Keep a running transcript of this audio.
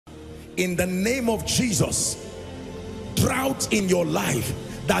in the name of Jesus. Drought in your life,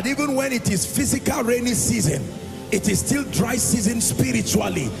 that even when it is physical rainy season, it is still dry season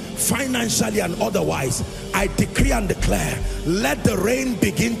spiritually, financially and otherwise. I decree and declare, let the rain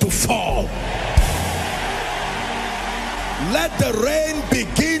begin to fall. Let the rain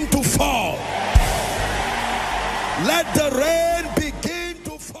begin to fall. Let the rain begin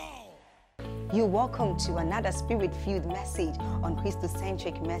to fall. You're welcome to another spirit-filled message on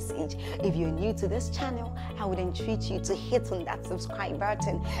Christocentric Message. If you're new to this channel, I would entreat you to hit on that subscribe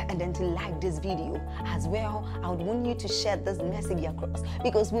button and then to like this video. As well, I would want you to share this message across,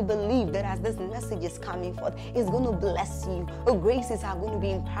 because we believe that as this message is coming forth, it's going to bless you. Graces are going to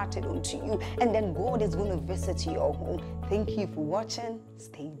be imparted unto you, and then God is going to visit your home. Thank you for watching.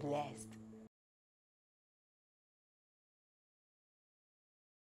 Stay blessed.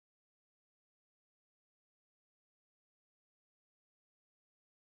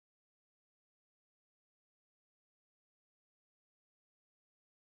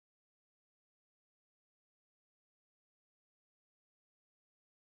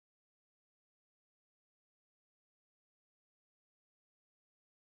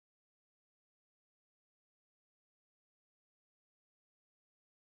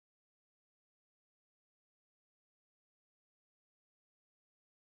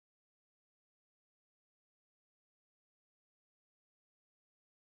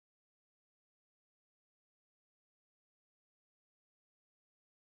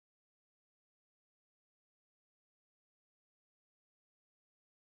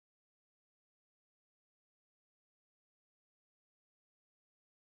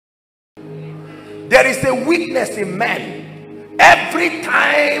 There is a weakness in men. Every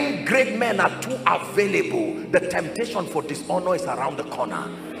time great men are too available, the temptation for dishonor is around the corner.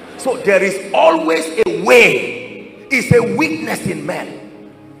 So there is always a way. It's a weakness in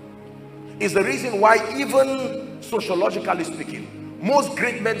men. It's the reason why, even sociologically speaking, most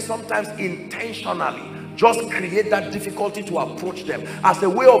great men sometimes intentionally just create that difficulty to approach them as a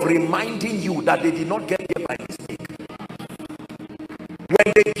way of reminding you that they did not get there by mistake.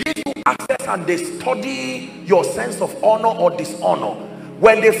 When they give you access and they study your sense of honor or dishonor,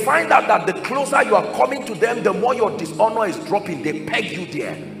 when they find out that the closer you are coming to them, the more your dishonor is dropping, they peg you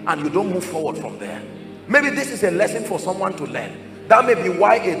there and you don't move forward from there. Maybe this is a lesson for someone to learn. That may be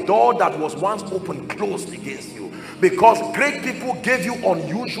why a door that was once open closed against you, because great people gave you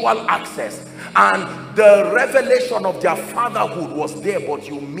unusual access and the revelation of their fatherhood was there, but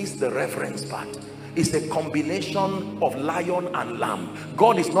you missed the reverence part. It's a combination of lion and lamb.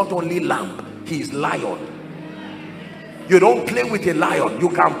 God is not only lamb, he is lion. You don't play with a lion, you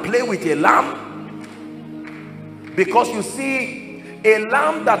can play with a lamb, because you see, a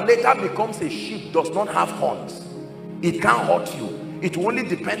lamb that later becomes a sheep does not have horns. It can't hurt you. It will only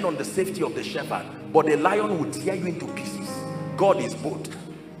depend on the safety of the shepherd, but a lion will tear you into pieces. God is both.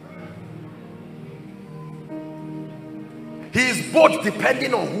 He is both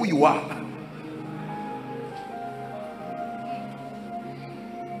depending on who you are.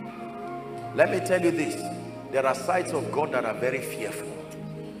 Let me tell you this, there are sides of God that are very fearful.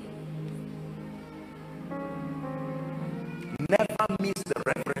 Never miss the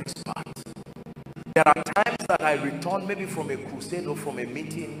reverence part. There are times that I return maybe from a crusade or from a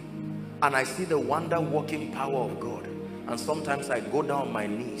meeting and I see the wonder-working power of God, and sometimes I go down on my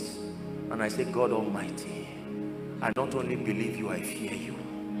knees and I say, God Almighty, I not only believe you, I fear you.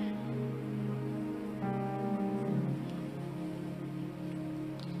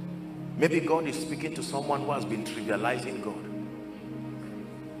 Maybe God is speaking to someone who has been trivializing God.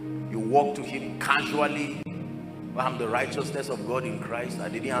 You walk to him casually. I'm the righteousness of God in Christ. I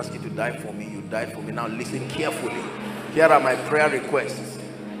didn't ask you to die for me. You died for me. Now listen carefully. Here are my prayer requests.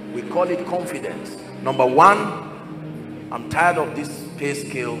 We call it confidence. Number one, I'm tired of this pay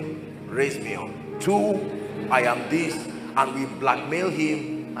scale. Raise me up. Two, I am this. And we blackmail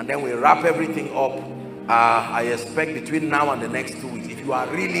him and then we wrap everything up. I expect between now and the next 2 weeks, if you are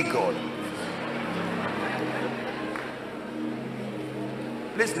really God.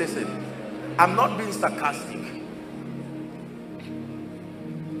 Please listen, I'm not being sarcastic.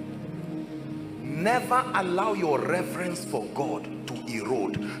 Never allow your reverence for God to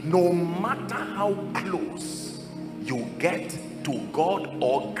erode. No matter how close you get to God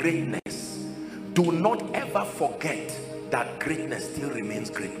or greatness, do not ever forget that greatness still remains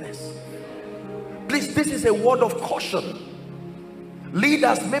greatness. Please, this is a word of caution.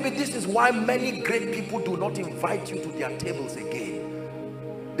 Leaders, maybe this is why many great people do not invite you to their tables again.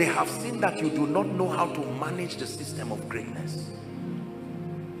 They have seen that you do not know how to manage the system of greatness.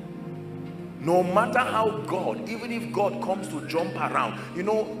 No matter how God, even if God comes to jump around, you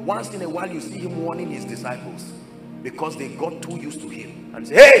know, once in a while you see him warning his disciples because they got too used to him and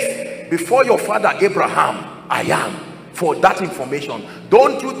say, hey, before your father Abraham, I am. For that information,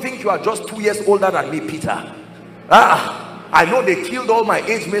 don't you think you are just 2 years older than me, Peter? I know they killed all my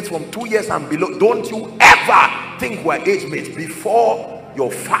age mates from 2 years and below. Don't you ever think we're age mates. Before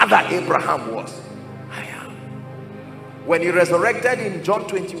your father Abraham was, I am. When he resurrected in John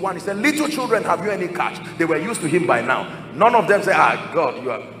 21, he said, little children, have you any catch? They were used to him by now. None of them say, ah, God,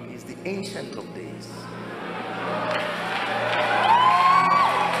 you are. He's the ancient of days.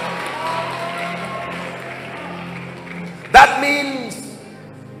 That means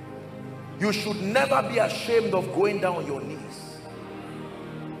you should never be ashamed of going down on your knees.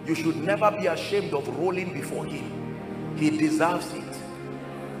 You should never be ashamed of rolling before him. He deserves it.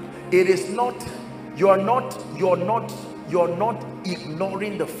 It is not, you're not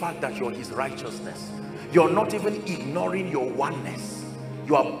ignoring the fact that you're his righteousness. You're not even ignoring your oneness.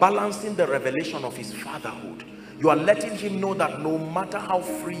 You are balancing the revelation of his fatherhood. You are letting him know that no matter how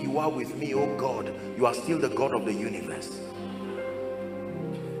free you are with me, oh God, you are still the God of the universe.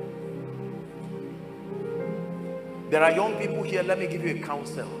 There are young people here, let me give you a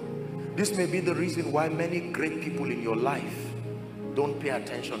counsel. This may be the reason why many great people in your life don't pay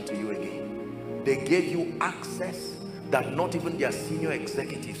attention to you again. They gave you access that not even their senior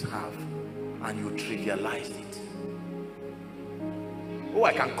executives have, and you trivialized it. Oh,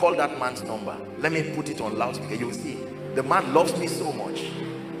 I can call that man's number. Let me put it on loudspeaker. You will see, the man loves me so much.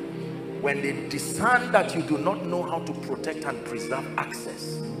 When they discern that you do not know how to protect and preserve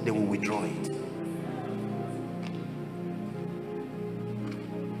access, they will withdraw it.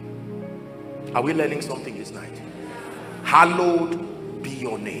 Are we learning something this night? Hallowed be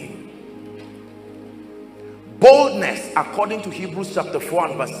your name. Boldness, according to Hebrews chapter 4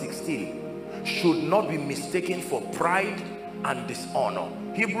 and verse 16, should not be mistaken for pride and dishonor.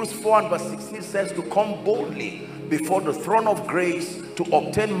 Hebrews 4 and verse 16 says to come boldly before the throne of grace to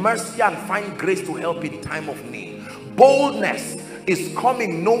obtain mercy and find grace to help in time of need. Boldness is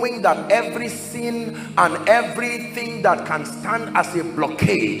coming knowing that every sin and everything that can stand as a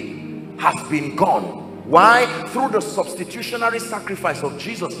blockade has been gone. Why? Through the substitutionary sacrifice of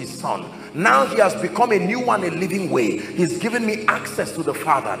Jesus, his son. Now he has become a new one, a living way. He's given me access to the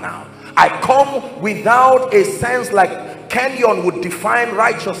Father now. I come without a sense like Kenyon would define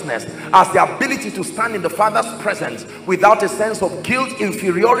righteousness as the ability to stand in the Father's presence without a sense of guilt,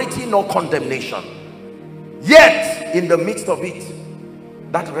 inferiority, nor condemnation. Yet, in the midst of it,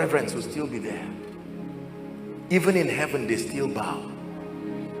 that reverence will still be there. Even in heaven, they still bow.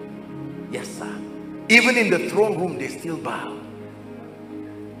 Yes, sir. Even in the throne room, they still bow.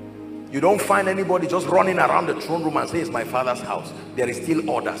 You don't find anybody just running around the throne room and say, it's my Father's house. There is still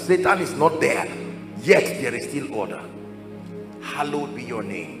order. Satan is not there, yet there is still order. Hallowed be your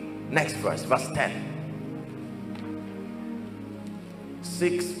name. Next verse, verse 10.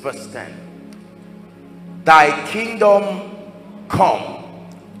 6 verse 10. Thy kingdom come,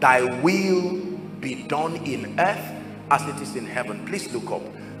 thy will be done in earth as it is in heaven. Please look up.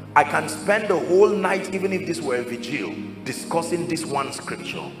 I can spend the whole night, even if this were a vigil, discussing this one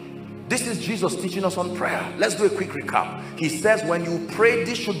scripture. This is Jesus teaching us on prayer. Let's do a quick recap. He says when you pray,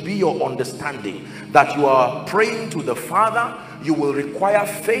 this should be your understanding, that you are praying to the Father. You will require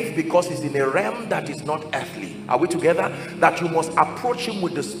faith because it's in a realm that is not earthly. Are we together? That you must approach him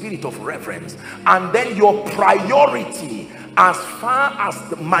with the spirit of reverence. And then your priority as far as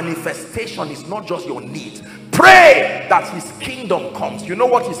the manifestation is not just your need. Pray that his kingdom comes. You know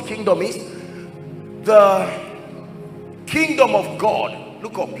what his kingdom is? The kingdom of God.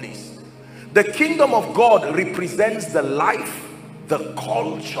 Look up, please. The kingdom of God represents the life, the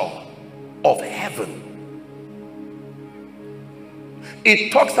culture of heaven.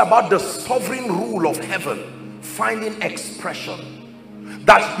 It talks about the sovereign rule of heaven finding expression.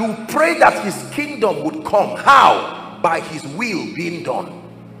 That you pray that his kingdom would come. How? By his will being done.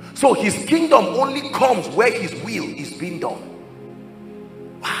 So his kingdom only comes where his will is being done.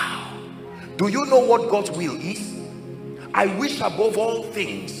 Wow. Do you know what God's will is? I wish above all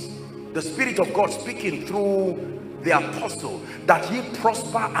things, the Spirit of God speaking through the apostle, that ye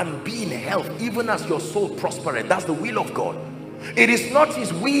prosper and be in health, even as your soul prospereth. That's the will of God. It is not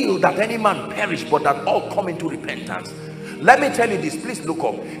his will that any man perish, but that all come into repentance. Let me tell you this, please look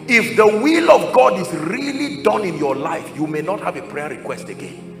up. If the will of God is really done in your life, you may not have a prayer request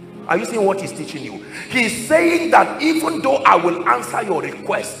again. Are you seeing what he's teaching you? He's saying that even though I will answer your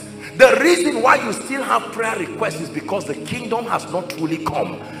request, The reason why you still have prayer requests is because the kingdom has not truly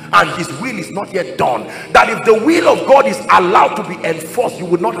come and his will is not yet done. That if the will of God is allowed to be enforced, you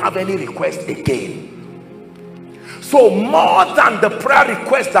will not have any request again. So more than the prayer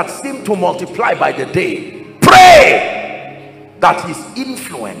requests that seem to multiply by the day, pray that his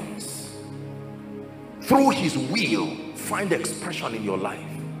influence through his will find expression in your life.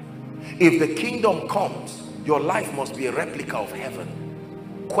 If the kingdom comes, your life must be a replica of heaven.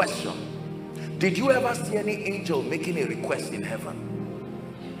 Question: did you ever see any angel making a request in heaven?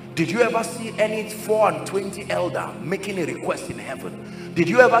 Did you ever see any 4 and 20 elder making a request in heaven? Did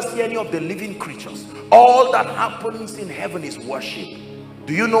you ever see any of the living creatures? All that happens in heaven is worship.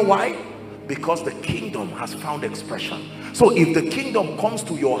 Do you know why? Because the kingdom has found expression. So if the kingdom comes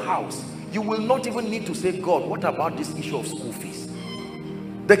to your house, you will not even need to say, God, what about this issue of school fees?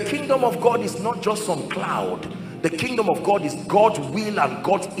 The kingdom of God is not just some cloud. The kingdom of God is God's will and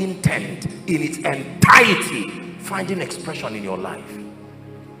God's intent in its entirety finding expression in your life.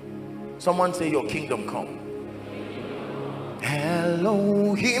 Someone say, your kingdom come.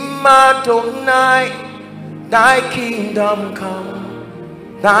 Elohim Adonai, thy kingdom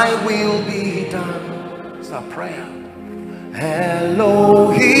come, thy will be done. It's our prayer.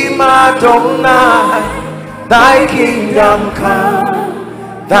 Elohim Adonai, thy kingdom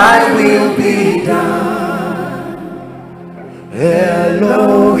come, thy will be done.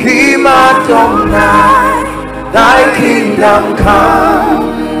 Elohim Adonai, thy kingdom come,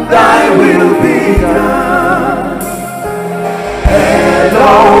 thy will be done.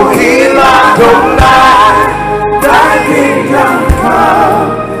 Elohim Adonai, thy kingdom come,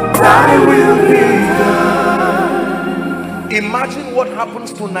 thy will be done. Imagine what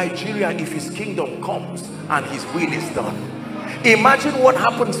happens to Nigeria if his kingdom comes and his will is done. Imagine what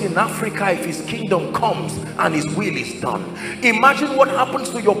happens in Africa if his kingdom comes and his will is done. Imagine what happens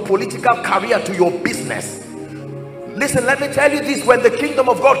to your political career, to your business. Listen, let me tell you this: when the kingdom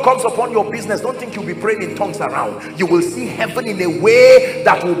of God comes upon your business, don't think you'll be praying in tongues around. You will see heaven in a way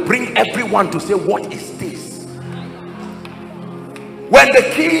that will bring everyone to say, what is this? When the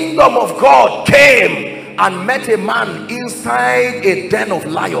kingdom of God came and met a man inside a den of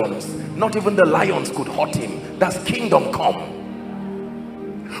lions, not even the lions could hurt him. That's kingdom come.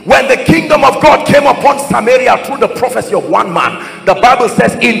 When the kingdom of God came upon Samaria through the prophecy of one man, the Bible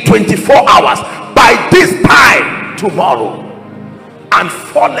says in 24 hours, by this time tomorrow, and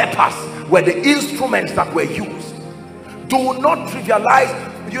 4 lepers were the instruments that were used. Do not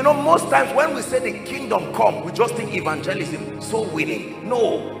trivialize. You know, most times when we say the kingdom come, we just think evangelism, soul winning.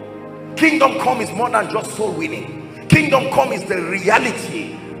 No, kingdom come is more than just soul winning. Kingdom come is the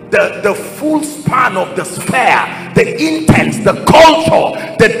reality, the full span of the sphere, the intent, the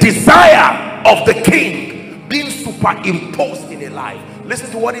culture, the desire of the king being superimposed in a life. Listen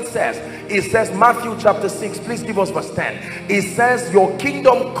to what it says. It says, Matthew chapter 6, please give us verse 10. It says, your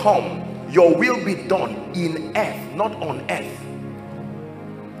kingdom come, your will be done in earth, not on earth,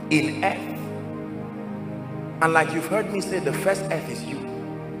 in earth. And like you've heard me say, the first earth is you.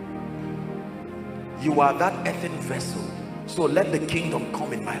 You are that earthen vessel. So let the kingdom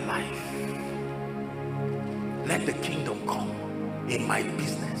come in my life. Let the kingdom come in my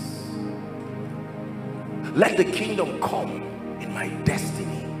business. Let the kingdom come in my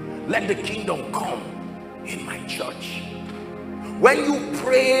destiny. Let the kingdom come in my church. When you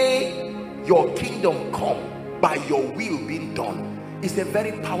pray your kingdom come by your will being done, it's a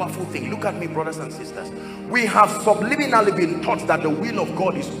very powerful thing. Look at me, brothers and sisters. We have subliminally been taught that the will of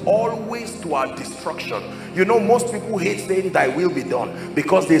God is always to our destruction. You know, most people hate saying thy will be done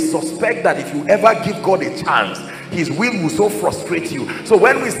because they suspect that if you ever give God a chance, his will so frustrate you. So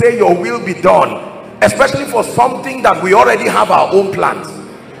when we say your will be done, especially for something that we already have our own plans.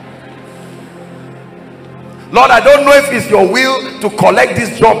 Lord, I don't know if it's your will to collect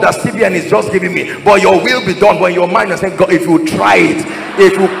this job that CBN is just giving me, but your will be done. But your mind is saying, God, if you try it,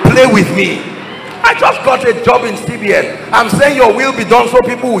 if you play with me. I just got a job in CBN. I'm saying your will be done so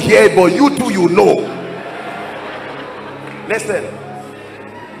people will hear it, but you too, you know. Listen,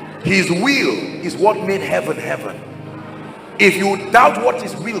 his will is what made heaven heaven. If you doubt what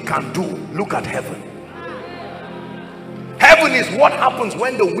his will can do, look at heaven. Heaven is what happens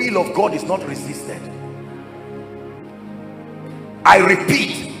when the will of God is not resisted. I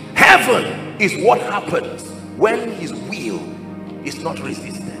repeat, heaven is what happens when his will is not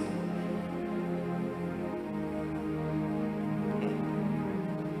resisted.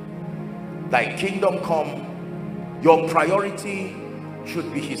 Thy kingdom come. Your priority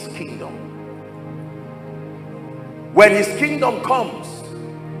should be his kingdom. When his kingdom comes,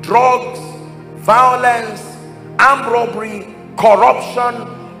 drugs, violence, armed robbery,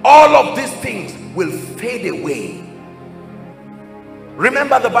 corruption, All of these things will fade away.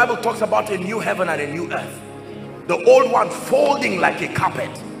 Remember, the Bible talks about a new heaven and a new earth. The old one folding like a carpet.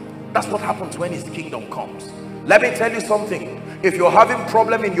 That's what happens when his kingdom comes. Let me tell you something. If you're having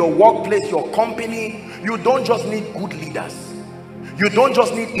problem in your workplace, your company, you don't just need good leaders. You don't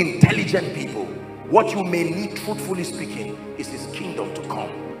just need intelligent people. What you may need, truthfully speaking, is his kingdom to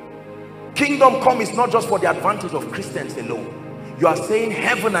come. Kingdom come is not just for the advantage of Christians alone. You are saying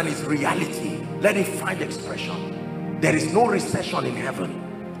heaven and its reality, let it find expression. There is no recession in heaven.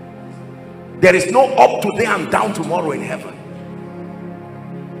 There is no up today and down tomorrow in heaven.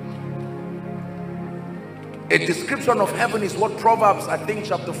 A description of heaven is what Proverbs, I think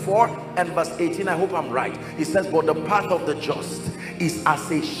chapter 4 and verse 18, I hope I'm right. It says, but the path of the just is as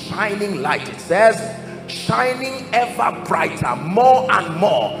a shining light. It says, shining ever brighter, more and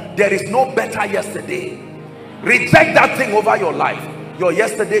more. There is no better yesterday. Reject that thing over your life. Your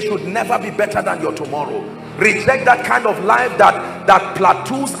yesterday should never be better than your tomorrow. Reject that kind of life that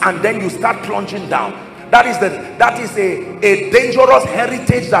plateaus and then you start plunging down. That is a dangerous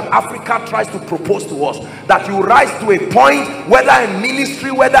heritage that Africa tries to propose to us. That you rise to a point, whether in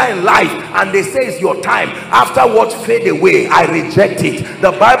ministry, whether in life, and they say it's your time. Afterwards, fade away. I reject it.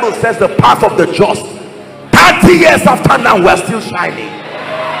 The Bible says the path of the just, 30 years after now, we're still shining.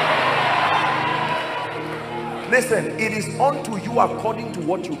 Listen, it is unto you according to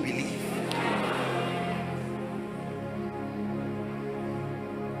what you believe.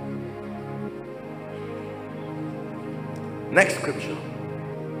 Next scripture,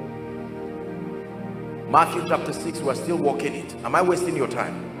 Matthew chapter 6. We're still walking it. Am I wasting your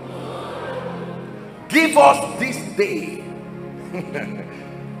time? Give us this day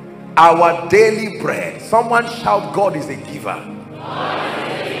our daily bread. Someone shout, God is a giver.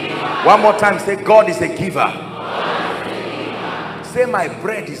 One more time, say, God is a giver. Say, my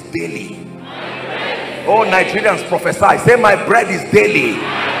bread is daily. Oh, Nigerians, prophesy. Say, my bread is daily.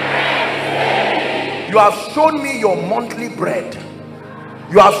 You have shown me your monthly bread.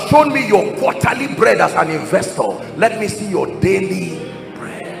 You have shown me your quarterly bread as an investor. Let me see your daily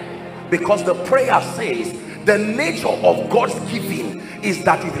bread. Because the prayer says the nature of God's giving is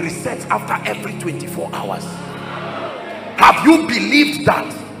that it resets after every 24 hours. Have you believed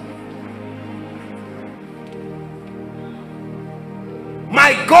that?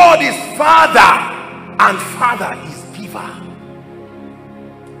 My God is Father, and Father is giver.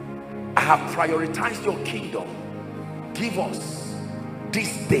 I have prioritized your kingdom. Give us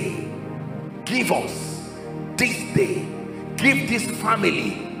this day. Give us this day. Give this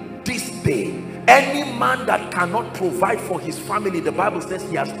family this day. Any man that cannot provide for his family, the Bible says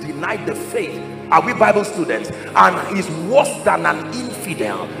he has denied the faith. Are we Bible students? And is worse than an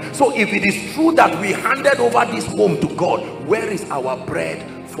infidel. So if it is true that we handed over this home to God, where is our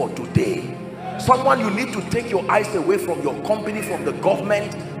bread for today? Someone, you need to take your eyes away from your company, from the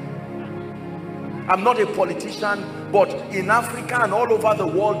government. I'm not a politician, but in Africa and all over the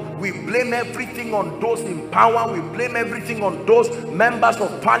world, we blame everything on those in power. We blame everything on those members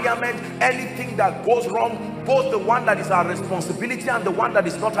of parliament. Anything that goes wrong, both the one that is our responsibility and the one that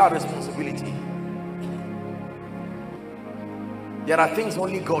is not our responsibility. There are things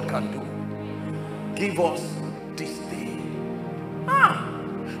only God can do. Give us this day.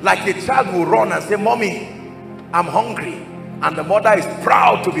 Like a child will run and say, Mommy, I'm hungry. And the mother is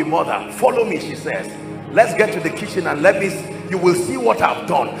proud to be mother. Follow me, she says. Let's get to the kitchen and you will see what I've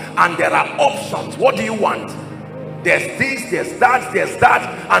done. And there are options. What do you want? There's this, there's that.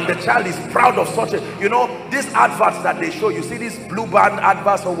 And the child is proud of such a, you know, these adverts that they show. You see these blue band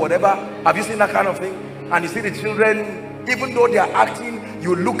adverts or whatever. Have you seen that kind of thing? And you see the children, even though they are acting,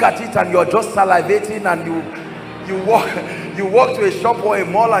 you look at it and you're just salivating, and you walk to a shop or a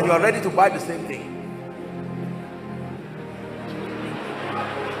mall and you are ready to buy the same thing.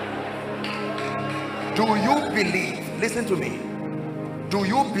 Do you believe, listen to me, do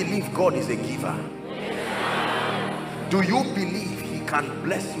you believe God is a giver? Do you believe he can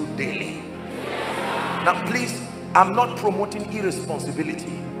bless you daily? Now please, I'm not promoting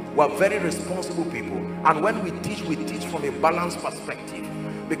irresponsibility. We're very responsible people, and when we teach from a balanced perspective.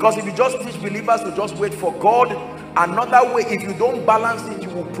 Because if you just teach believers to just wait for God, another way, if you don't balance it, you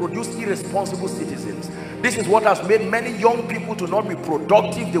will produce irresponsible citizens. This is what has made many young people to not be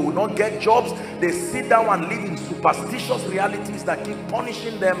productive. They will not get jobs. They sit down and live in superstitious realities that keep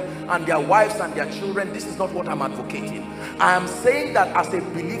punishing them and their wives and their children. This is not what I'm advocating. I am saying that as a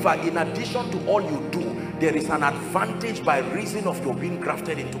believer, in addition to all you do, there is an advantage by reason of your being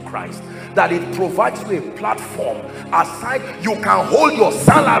grafted into Christ, that it provides you a platform. Aside, you can hold your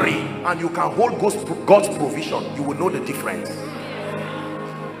salary and you can hold God's provision. You will know the difference.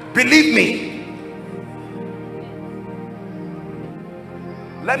 Believe me.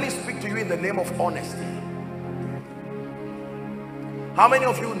 Let me speak to you in the name of honesty. How many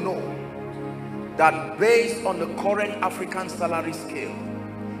of you know that based on the current African salary scale,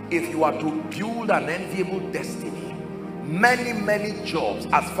 if you are to build an enviable destiny, many jobs,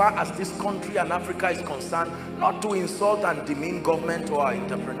 as far as this country and Africa is concerned, not to insult and demean government or our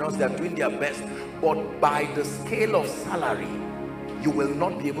entrepreneurs, they are doing their best, but by the scale of salary, you will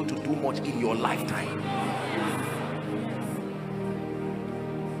not be able to do much in your lifetime.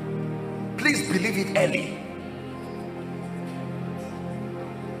 Please believe it early.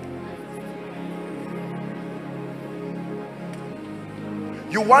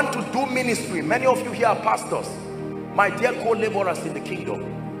 You want to do ministry. Many of you here are pastors, my dear co-laborers in the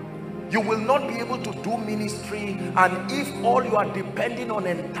kingdom. You will not be able to do ministry, and if all you are depending on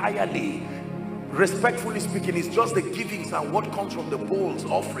entirely, respectfully speaking, is just the givings and what comes from the bowls,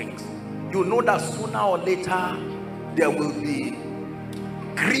 offerings, you know that sooner or later there will be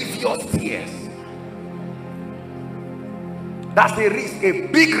grievous tears. That's a risk, a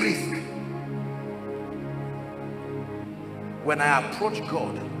big risk. When I approach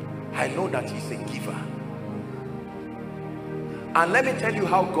God, I know that he's a giver. And let me tell you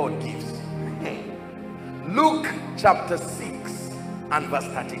how God gives. Luke chapter 6 and verse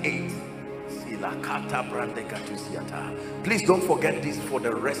 38. Please don't forget this for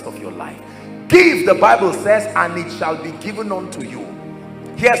the rest of your life. Give, the Bible says, and it shall be given unto you.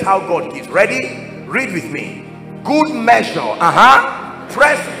 Here's how God gives. Ready? Read with me. Good measure,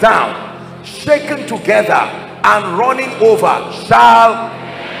 pressed down, shaken together, and running over shall.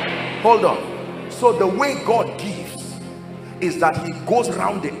 Hold on. So the way God gives is that he goes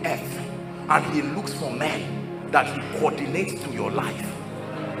around the earth and he looks for men that he coordinates to your life.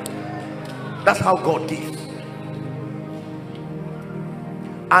 That's how God gives.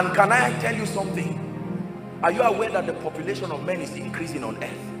 And can I tell you something? Are you aware that the population of men is increasing on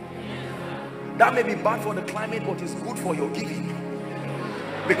earth? That may be bad for the climate, but it's good for your giving,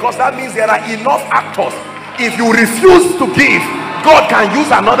 because that means there are enough actors. If you refuse to give, God can use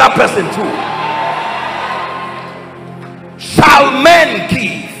another person too. Shall men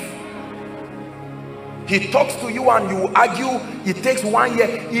give? He talks to you and you argue. It takes 1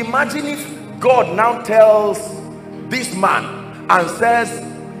 year. Imagine if God now tells this man and says,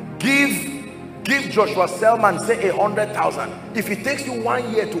 give Joshua Selman, say 100,000. If it takes you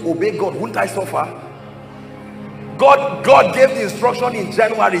 1 year to obey God, wouldn't I suffer? God gave the instruction in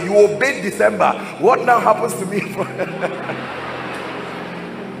January, you obeyed December. What now happens to me?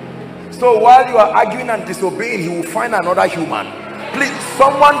 So while you are arguing and disobeying, he will find another human. Please,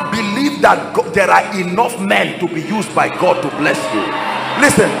 someone believe that there are enough men to be used by God to bless you.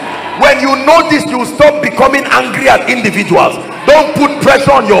 Listen, when you know this, you stop becoming angry at individuals. Don't put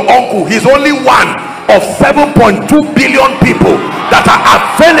pressure on your uncle. He's only one of 7.2 billion people that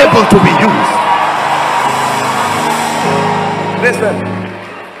are available to be used. Listen,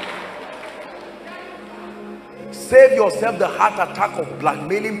 save yourself the heart attack of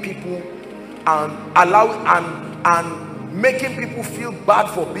blackmailing people and making people feel bad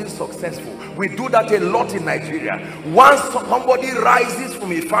for being successful. We do that a lot in Nigeria. Once somebody rises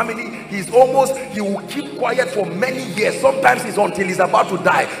from a family, he will keep quiet for many years. Sometimes it's until he's about to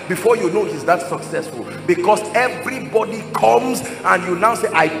die before you know he's that successful, because everybody comes and you now say,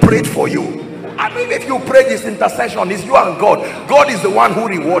 I prayed for you. I mean, if you pray this intercession, it's you and God. God is the one who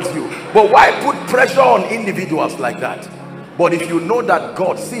rewards you. But why put pressure on individuals like that? But if you know that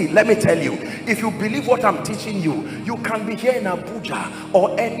God, see, let me tell you, if you believe what I'm teaching you, you can be here in Abuja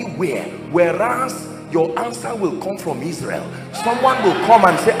or anywhere, whereas your answer will come from Israel. Someone will come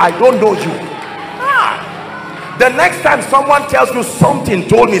and say, I don't know you. The next time someone tells you something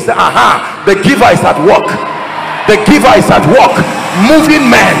told me, say, the giver is at work. The giver is at work. Moving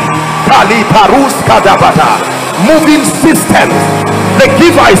men. Moving systems. The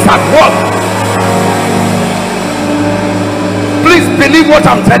giver is at work. Please believe what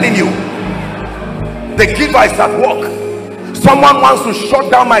I'm telling you. The giver is at work. Someone wants to shut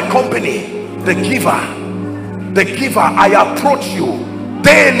down my company. The giver, I approach you.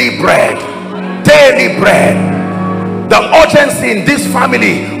 Daily bread. The urgency in this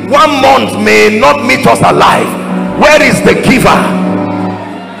family, 1 month may not meet us alive. Where is the giver?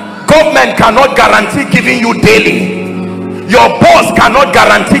 Government cannot guarantee giving you daily. Your boss cannot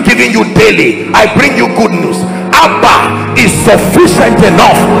guarantee giving you daily. I bring you good news. Abba is sufficient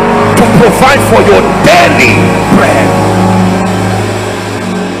enough to provide for your daily bread.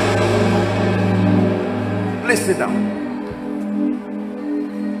 Listen now.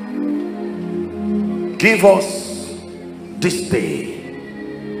 Give us this day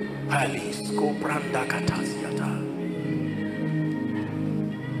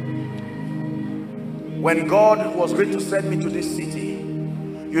When God was going to send me to this city,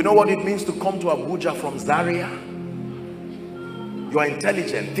 you know what it means to come to Abuja from Zaria? You are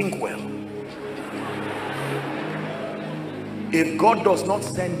intelligent, think well. If God does not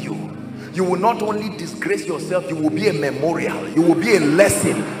send you, you will not only disgrace yourself, you will be a memorial, you will be a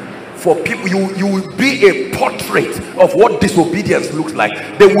lesson for people. You will be a portrait of what disobedience looks like.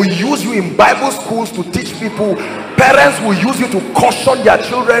 They will use you in Bible schools to teach people. Parents will use you to caution their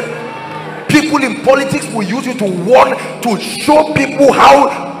children. People in politics will use you to warn, to show people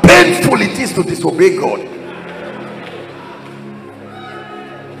how painful it is to disobey God.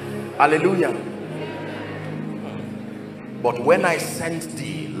 Hallelujah. But when I sent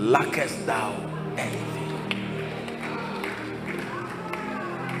thee, lackest thou anything?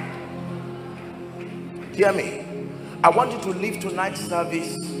 Hear me. I want you to leave tonight's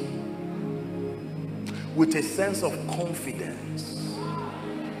service with a sense of confidence.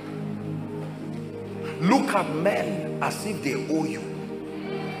 Look at men as if they owe you.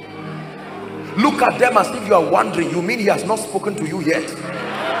 Look at them as if you are wondering, you mean he has not spoken to you yet?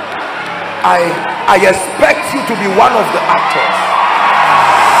 I expect you to be one of the actors.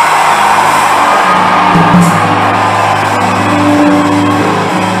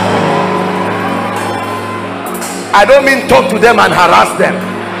 I don't mean talk to them and harass them.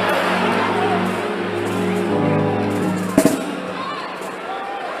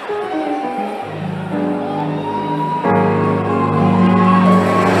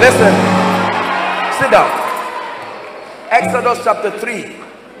 Listen, sit down. Exodus chapter 3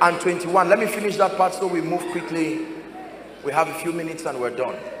 and 21. Let me finish that part so we move quickly. We have a few minutes and we're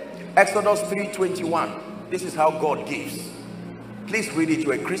done. Exodus 3:21. This is how God gives. Please read it.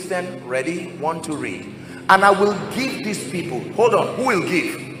 You're a Christian. Ready? Want to read. And I will give these people. Hold on. Who will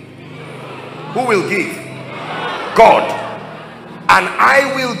give? Who will give? God. And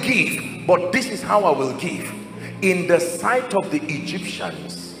I will give. But this is how I will give. In the sight of the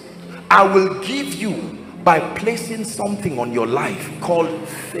Egyptians, I will give you by placing something on your life called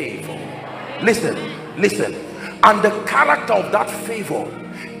favor. Listen, listen. And the character of that favor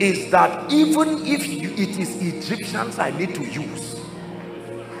is that even if it is Egyptians I need to use,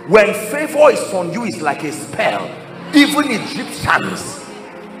 when favor is on you, it's like a spell. Even Egyptians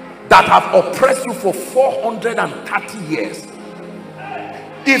that have oppressed you for 430 years,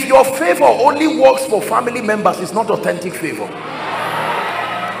 if your favor only works for family members, it's not authentic favor.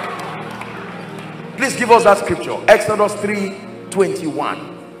 Please give us that scripture. Exodus 3:21.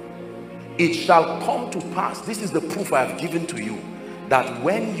 It shall come to pass, this is the proof I have given to you, that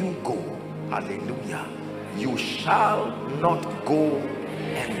when you go, hallelujah, you shall not go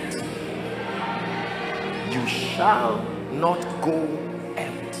empty. You shall not go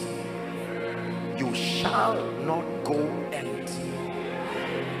empty. You shall not go empty.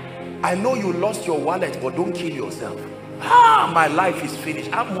 I know you lost your wallet, but don't kill yourself. My life is finished.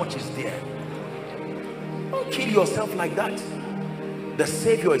 How much is there? Don't kill yourself like that. The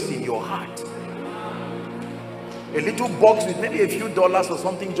Savior is in your heart. A little box with maybe a few dollars or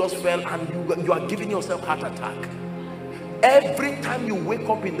something just fell and you are giving yourself heart attack. Every time you wake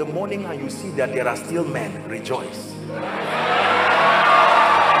up in the morning and you see that there are still men, rejoice.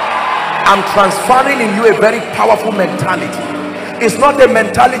 I'm transferring in you a very powerful mentality. It's not a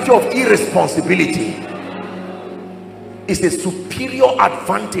mentality of irresponsibility. It's a superior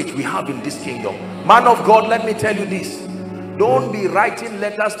advantage we have in this kingdom. Man of God, let me tell you this. Don't be writing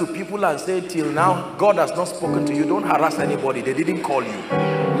letters to people and say, till now, God has not spoken to you. Don't harass anybody. They didn't call you.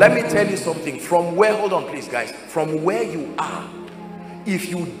 Let me tell you something. From where, hold on please guys. From where you are, if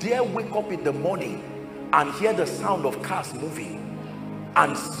you dare wake up in the morning and hear the sound of cars moving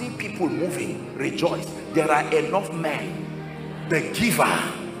and see people moving, rejoice. There are enough men. The giver,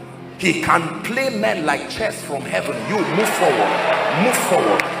 he can play men like chess from heaven. You move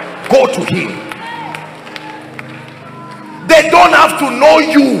forward, go to him. They don't have to know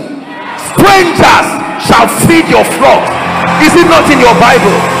you. Strangers shall feed your flock. Is it not in your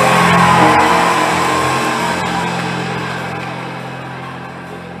Bible?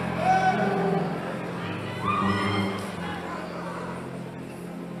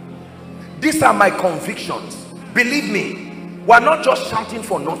 These are my convictions. Believe me, we're not just shouting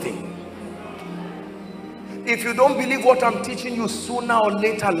for nothing. If you don't believe what I'm teaching you, sooner or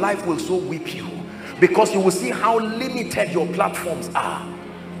later life will so whip you, because you will see how limited your platforms are.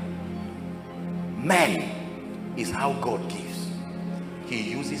 Men is how God gives. He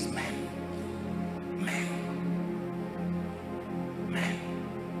uses men.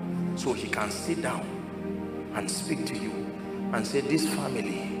 So he can sit down and speak to you and say, this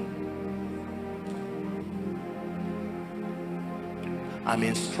family, I'm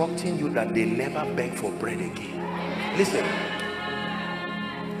instructing you that they never beg for bread again. Listen,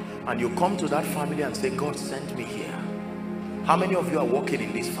 and you come to that family and say, God sent me here. How many of you are working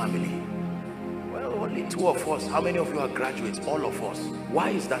in this family? Well, only 2 of us. How many of you are graduates? All of us. Why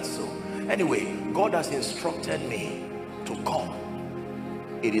is that so? Anyway, God has instructed me to come.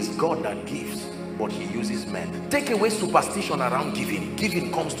 It is God that gives, but he uses men. Take away superstition around giving.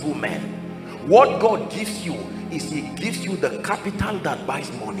 Giving comes through men. What God gives you is he gives you the capital that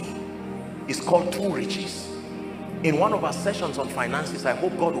buys money. It's called true riches. In one of our sessions on finances, I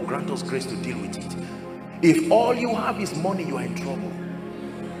hope God will grant us grace to deal with it. If all you have is money, you are in trouble.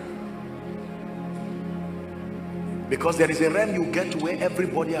 Because there is a realm you get to where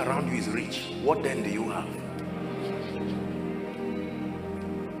everybody around you is rich. What then do you have?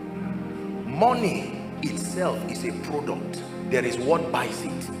 Money itself is a product. There is what buys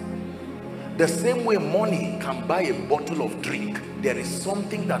it. The same way money can buy a bottle of drink, there is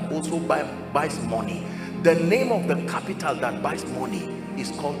something that also buys money. The name of the capital that buys money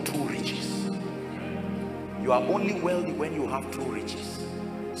is called true riches. You are only wealthy when you have true riches.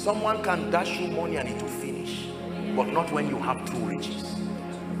 Someone can dash you money and it will finish, but not when you have true riches.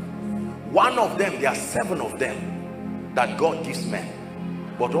 One of them, there are 7 of them that God gives men,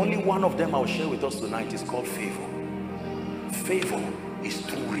 but only one of them I'll share with us tonight is called favor. Favor is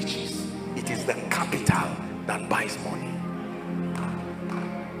true riches. It is the capital that buys money.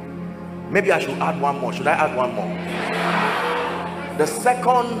 Maybe I should add one more. Should I add one more? The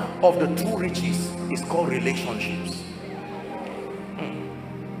second of the true riches is called relationships.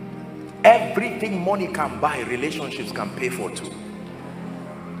 Everything money can buy, relationships can pay for too.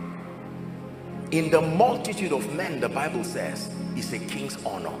 In the multitude of men, the Bible says, is a king's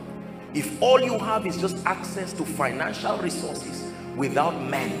honor. If all you have is just access to financial resources without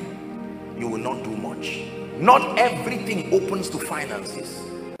men, you will not do much. Not everything opens to finances.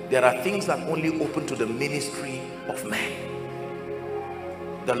 There are things that only open to the ministry of men.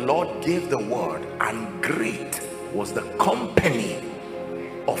 The Lord gave the word, and great was the company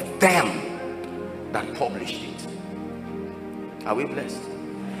of them that published it. Are we blessed?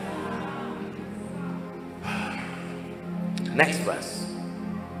 Next verse.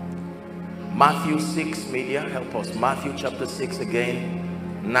 Matthew 6, media, help us. Matthew chapter 6 again.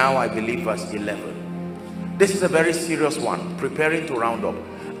 Now I believe verse 11. This is a very serious one. Preparing to round up.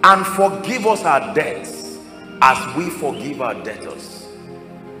 And forgive us our debts as we forgive our debtors.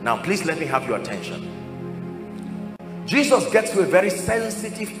 Now please let me have your attention. Jesus gets to a very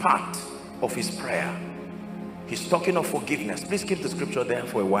sensitive part of his prayer. He's talking of forgiveness. Please keep the scripture there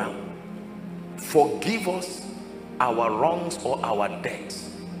for a while. Forgive us our wrongs or our debts.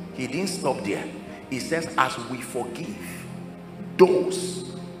 He didn't stop there. He says, as we forgive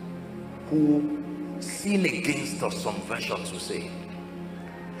those who sin against us, some versions will say.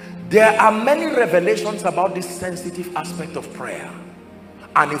 There are many revelations about this sensitive aspect of prayer,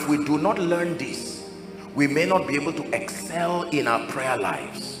 and if we do not learn this, we may not be able to excel in our prayer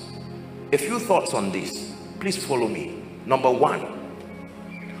lives. A few thoughts on this. Please follow me. Number one,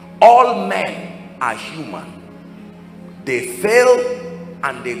 all men are human. They fail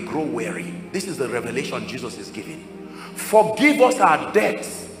and they grow weary. This is the revelation Jesus is giving. Forgive us our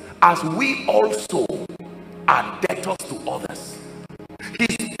debts as we also are debtors to others.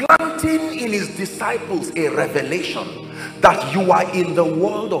 He's planting in his disciples a revelation that you are in the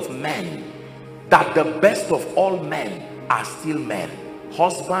world of men, that the best of all men are still men.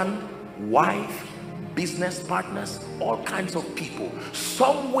 Husband, wife, business partners, all kinds of people.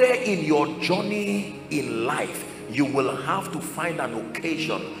 Somewhere in your journey in life, you will have to find an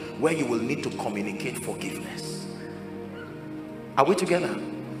occasion where you will need to communicate forgiveness. Are we together?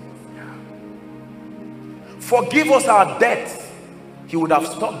 Forgive us our debts. He would have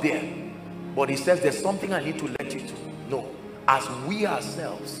stopped there, but he says there's something I need to let you know. As we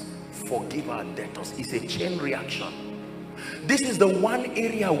ourselves forgive our debtors. It's a chain reaction. This is the one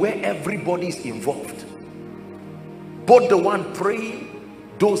area where everybody is involved, both the one praying,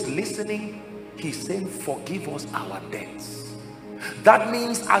 those listening. He's saying forgive us our debts. That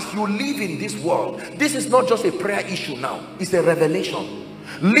means as you live in this world, this is not just a prayer issue now, it's a revelation.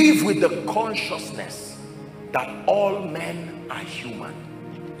 Live with the consciousness that all men are human.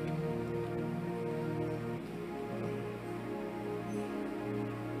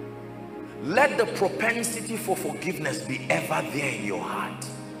 Let the propensity for forgiveness be ever there in your heart,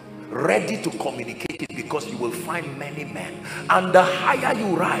 ready to communicate it, because you will find many men, and the higher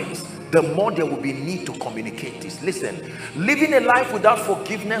you rise, the more there will be need to communicate this. Listen, living a life without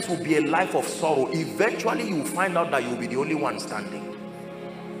forgiveness will be a life of sorrow. Eventually you will find out that you will be the only one standing.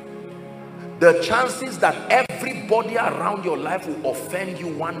 the chances that everybody around your life will offend you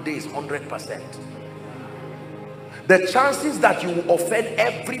one day is 100%. The chances that you will offend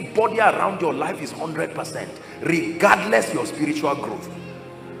everybody around your life is 100%, regardless your spiritual growth.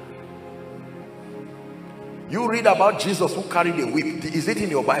 You read about Jesus who carried a whip. Is it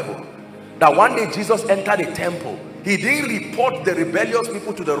in your Bible? That one day Jesus entered a temple. He didn't report the rebellious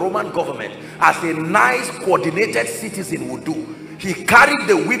people to the Roman government as a nice coordinated citizen would do. He carried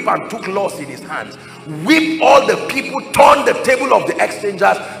the whip and took laws in his hands, whipped all the people, turned the table of the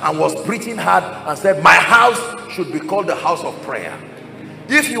exchangers, and was preaching hard and said, my house should be called the house of prayer.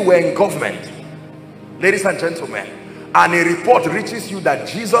 If you were in government, ladies and gentlemen, and a report reaches you that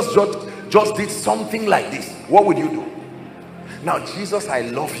Jesus just did something like this, what would you do? Now, Jesus, I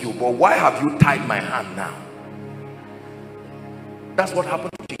love you, but why have you tied my hand now? That's what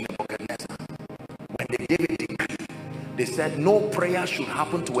happened to King Nebuchadnezzar. When they gave a decree, they said no prayer should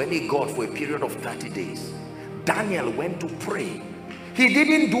happen to any god for a period of 30 days. Daniel went to pray. He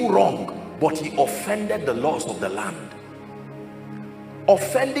didn't do wrong, but he offended the laws of the land.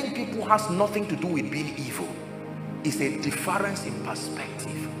 Offending people has nothing to do with being evil. It's a difference in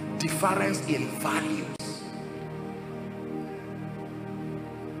perspective, difference in values.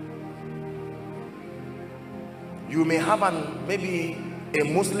 You may have maybe a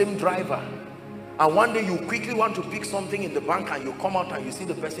Muslim driver, and one day you quickly want to pick something in the bank, and you come out and you see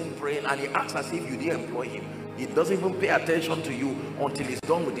the person praying, and he acts as if you didn't employ him. He doesn't even pay attention to you until he's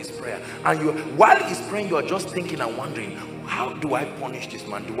done with his prayer. And while he's praying, you're just thinking and wondering, how do I punish this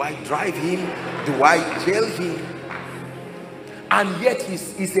man? Do I drive him? Do I jail him? And yet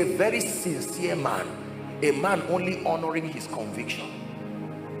he's a very sincere man, a man only honoring his conviction.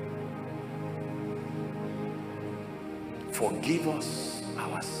 Forgive us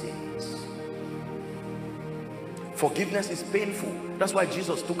our sins. Forgiveness is painful. That's why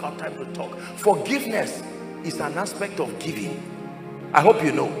Jesus took our time to talk. Forgiveness is an aspect of giving. I hope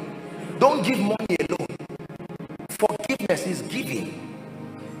you know. Don't give money alone. Forgiveness is giving.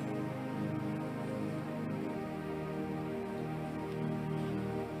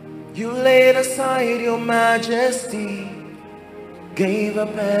 You laid aside your majesty, gave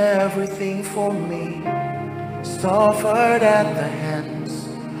up everything for me, suffered at the hands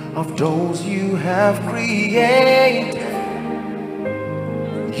of those you have created.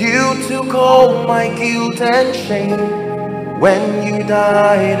 You took all my guilt and shame when you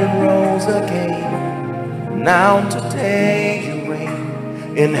died and rose again. Now today you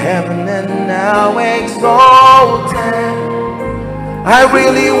reign in heaven and now exalted. I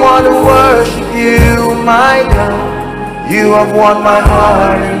really want to worship you, my God. You have won my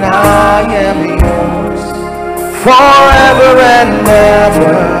heart and I am yours. Forever and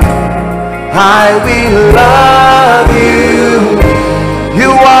ever, I will love you.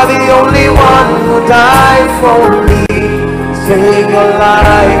 You are the only one who died for me. Save your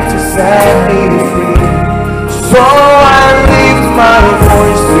life to set me free. So I lift my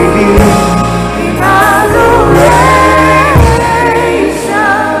voice to you in adoration.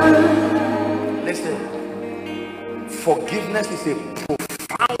 Listen, forgiveness is a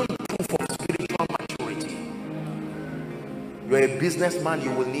profound proof of spiritual maturity. You're a businessman,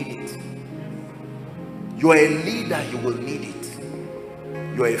 you will need it. You're a leader, you will need it.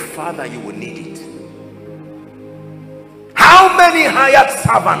 You're a father, you will need it. How many hired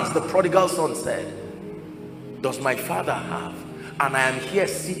servants, the prodigal son said, does my father have? And I am here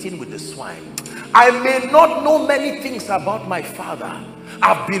sitting with the swine. I may not know many things about my father.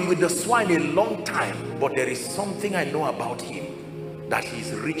 I've been with the swine a long time, but there is something I know about him, that he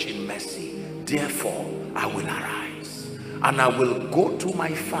is rich in mercy. Therefore, I will arise and I will go to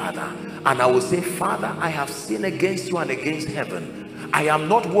my father and I will say, Father, I have sinned against you and against heaven. I am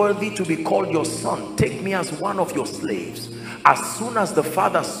not worthy to be called your son. Take me as one of your slaves. As soon as the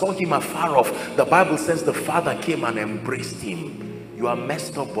father saw him afar off, the Bible says the father came and embraced him. You are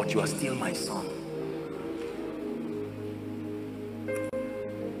messed up, but you are still my son.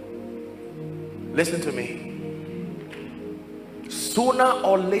 Listen to me. Sooner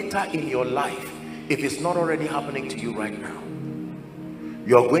or later in your life, if it's not already happening to you right now,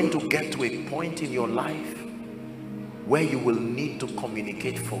 you're going to get to a point in your life where you will need to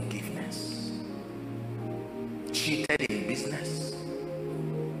communicate forgiveness. Cheated in business,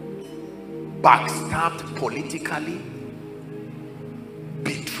 backstabbed politically,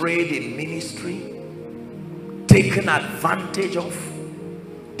 betrayed in ministry, taken advantage of.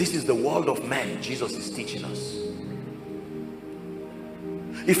 This is the world of men Jesus is teaching us.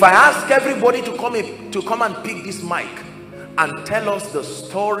 If I ask everybody to come and pick this mic and tell us the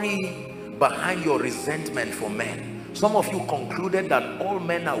story behind your resentment for men, Some of you concluded that all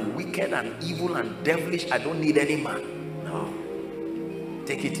men are wicked and evil and devilish. I don't need any man. No.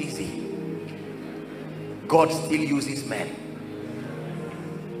 Take it easy. God still uses men.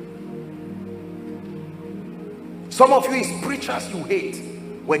 Some of you is preachers you hate.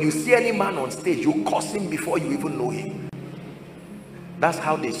 When you see any man on stage, you curse him before you even know him. That's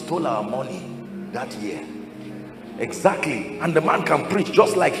how they stole our money that year. Exactly. And the man can preach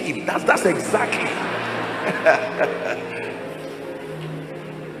just like him. That's exactly.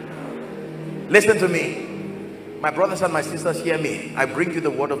 Listen to me. My brothers and my sisters, hear me. I bring you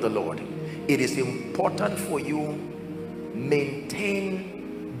the word of the Lord. It is important for you,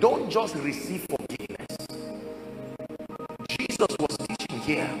 maintain, don't just receive forgiveness. Jesus was teaching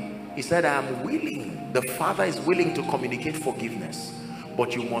here. He said, I am willing, the Father is willing to communicate forgiveness,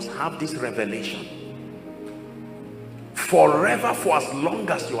 but you must have this revelation. Forever, for as long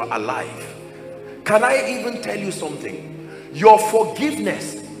as you are alive. Can I even tell you something? Your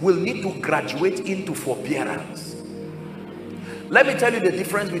forgiveness will need to graduate into forbearance. Let me tell you the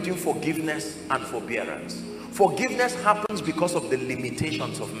difference between forgiveness and forbearance. Forgiveness happens because of the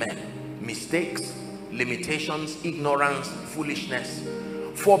limitations of men. Mistakes, limitations, ignorance, foolishness.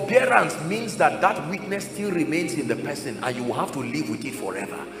 Forbearance means that that weakness still remains in the person and you will have to live with it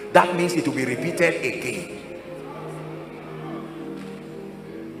forever. That means it will be repeated again.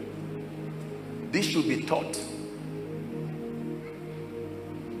 This should be taught.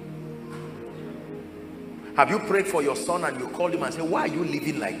 Have you prayed for your son and you called him and said, why are you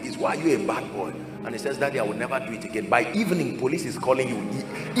living like this? Why are you a bad boy? And he says, Daddy, I will never do it again. By evening, police is calling you.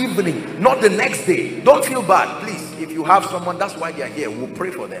 Evening, not the next day. Don't feel bad, please. If you have someone, that's why they are here. We'll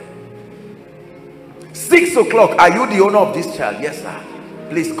pray for them. 6 o'clock, are you the owner of this child? Yes, sir.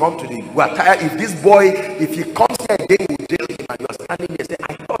 Please come to the, we are tired. If this boy, if he comes here again, we'll jail him. And you are standing there saying,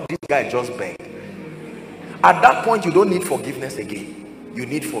 I thought this guy just begged. At that point, you don't need forgiveness again. You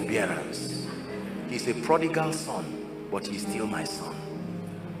need forbearance. He's a prodigal son, but he's still my son.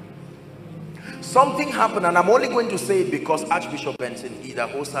 Something happened, and I'm only going to say it because Archbishop Benson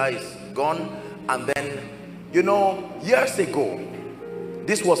Idahosa is gone. And then, you know, years ago,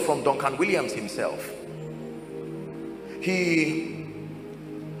 this was from Duncan Williams himself. He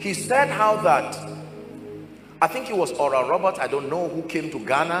said how that, I think it was Oral Roberts, I don't know, who came to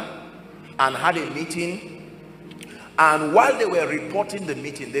Ghana and had a meeting. And while they were reporting the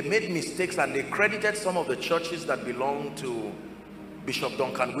meeting, they made mistakes and they credited some of the churches that belonged to Bishop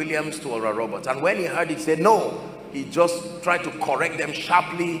Duncan Williams to Oral Roberts. And when he heard it, he said no. He just tried to correct them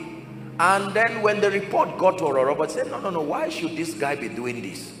sharply. And then when the report got to Oral Roberts, he said, no, why should this guy be doing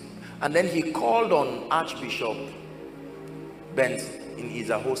this? And then he called on Archbishop Benson in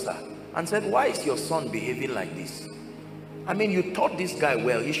Idahosa and said, why is your son behaving like this? I mean, you taught this guy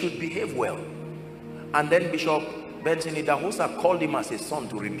well, he should behave well. And then Bishop Benson Idahosa called him as a son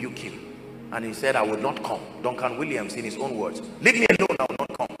to rebuke him. And he said, I will not come. Duncan Williams, in his own words, leave me alone, I will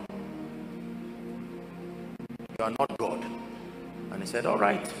not come. You are not God. And he said, all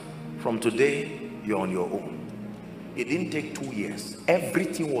right, from today, you're on your own. It didn't take 2 years.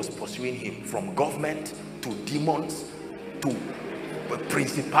 Everything was pursuing him, from government to demons to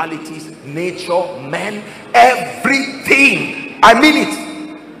principalities, nature, men, everything. I mean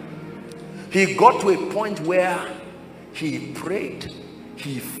it. He got to a point where he prayed,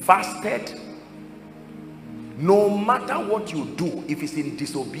 he fasted. No matter what you do, if it's in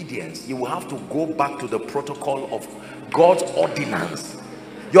disobedience, you will have to go back to the protocol of God's ordinance.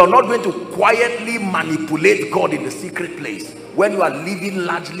 You're not going to quietly manipulate God in the secret place when you are living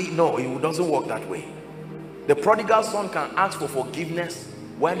largely. No, it doesn't work that way. The prodigal son can ask for forgiveness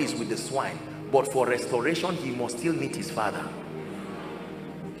while he's with the swine, but for restoration, he must still meet his father.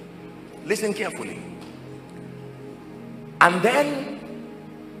 Listen carefully. And then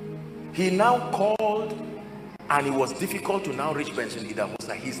he now called, and it was difficult to now reach Benson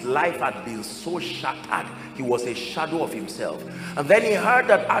Idahosa. His life had been so shattered. He was a shadow of himself. And then he heard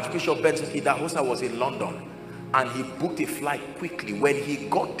that Archbishop Benson Idahosa was in London, and he booked a flight quickly. When he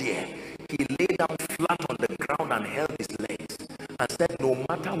got there, he lay down flat on the ground and held his legs and said, no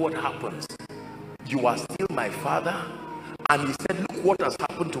matter what happens, you are still my father. And he said, look what has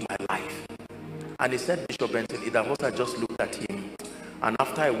happened to my life. And he said, Bishop Benson Idahosa just looked at him, and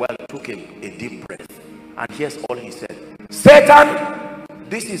after a while took a deep breath. And here's all he said: Satan,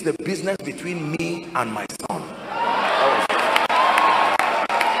 this is the business between me and my son.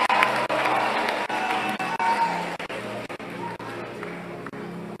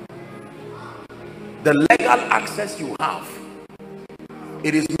 The legal access you have,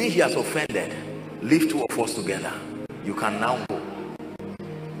 it is me he has offended. Leave two of us together. You can now go.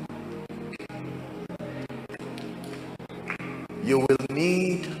 You will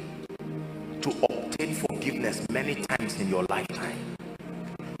need to obtain forgiveness many times in your lifetime.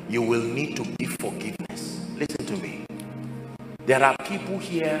 You will need to give forgiveness. Listen to me. There are people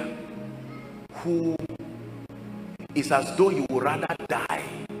here who it's as though you would rather die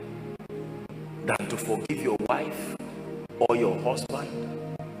than to forgive your wife or your husband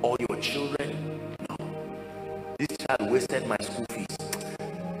or your children. No. This child wasted my school fees.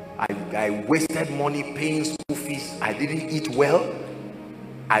 I wasted money paying school fees. I didn't eat well.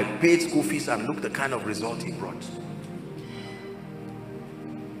 I paid school fees and look the kind of result he brought.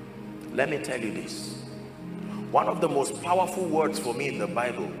 Let me tell you this. One of the most powerful words for me in the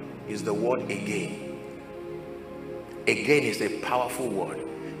Bible is the word again. Again is a powerful word.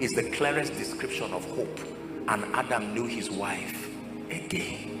 It's the clearest description of hope. And Adam knew his wife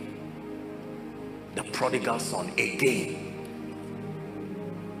again. The prodigal son again.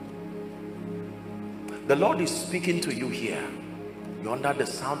 The Lord is speaking to you here. You're under the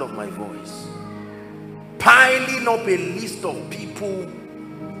sound of my voice. Piling up a list of people.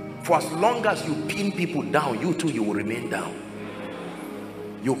 For as long as you pin people down, you too, you will remain down.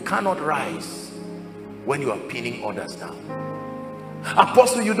 You cannot rise when you are pinning others down.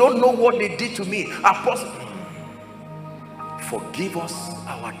 Apostle, you don't know what they did to me. Apostle, forgive us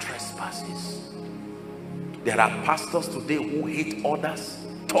our trespasses. There are pastors today who hate others,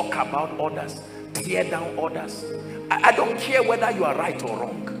 talk about others, tear down others. I don't care whether you are right or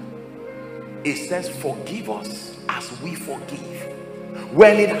wrong. It says forgive us as we forgive.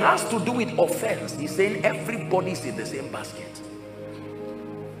 When it has to do with offense, he's saying everybody's in the same basket.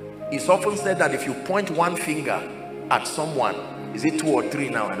 It's often said that if you point one finger at someone, is it 2 or 3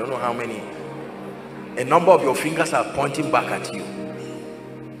 now? I don't know how many. A number of your fingers are pointing back at you.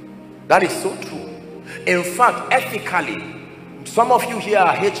 That is so true. In fact, ethically, some of you here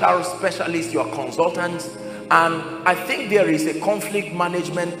are HR specialists, you are consultants, and I think there is a conflict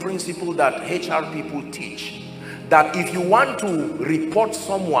management principle that HR people teach. That if you want to report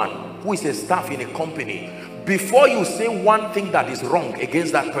someone who is a staff in a company, before you say one thing that is wrong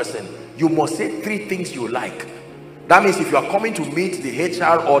against that person, you must say 3 things you like. That means if you are coming to meet the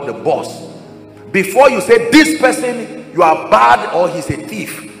HR or the boss, before you say this person, you are bad or he's a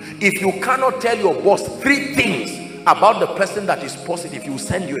thief, if you cannot tell your boss 3 things about the person that is positive, he will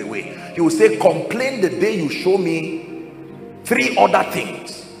send you away. He will say, complain the day you show me 3 other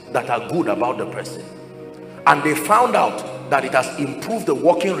things that are good about the person. And they found out that it has improved the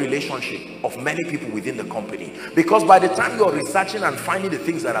working relationship of many people within the company. Because by the time you're researching and finding the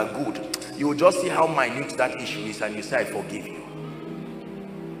things that are good, you will just see how minute that issue is and you say, I forgive you.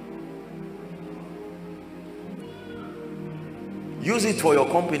 Use it for your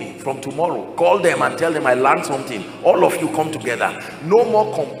company from tomorrow. Call them and tell them I learned something. All of you come together. No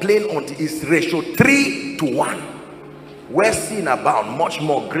more complain until it's ratio 3:1. Where sin abound, much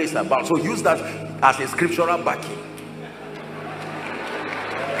more grace abound. So use that as a scriptural backing.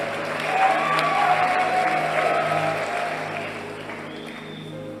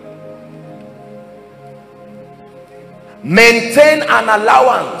 Maintain an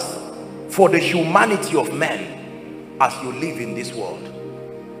allowance for the humanity of men as you live in this world.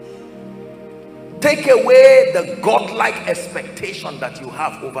 Take away the godlike expectation that you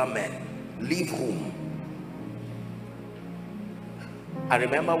have over men. Leave room. I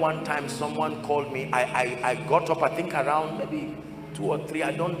remember one time someone called me. I got up, I think around maybe 2 or 3.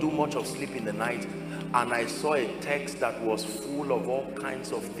 I don't do much of sleep in the night. And I saw a text that was full of all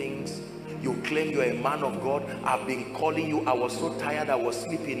kinds of things. You claim you're a man of God. I've been calling you. I was so tired, I was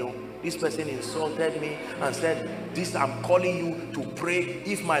sleeping. You know, this person insulted me and said, this, I'm calling you to pray.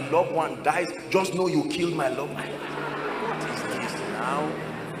 If my loved one dies, just know you killed my loved one. What is this now?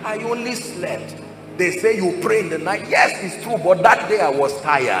 I only slept. They say you pray in the night. Yes, it's true, but that day I was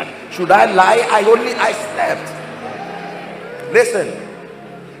tired. Should I lie? I slept. Listen,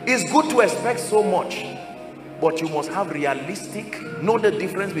 it's good to expect so much, but you must have realistic, know the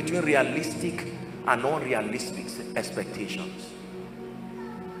difference between realistic and unrealistic expectations.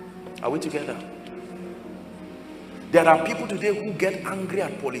 Are we together? There are people today who get angry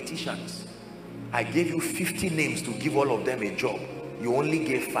at politicians. I gave you 50 names to give all of them a job. You only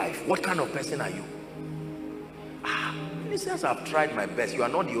gave 5. What kind of person are you? Since I've tried my best, you are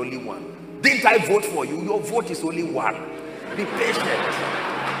not the only one. Didn't I vote for you? Your vote is only 1. Be patient.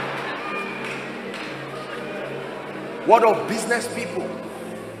 What of business people?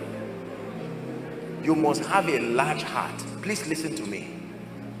 You must have a large heart. Please listen to me.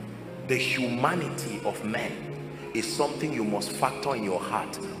 The humanity of men is something you must factor in your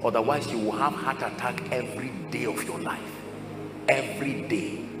heart. Otherwise, you will have heart attack every day of your life. Every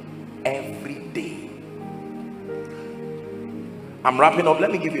day. Every day. I'm wrapping up.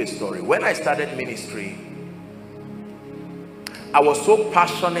 Let me give you a story. When I started ministry, I was so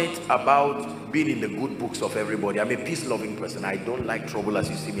passionate about being in the good books of everybody. I'm a peace-loving person. I don't like trouble as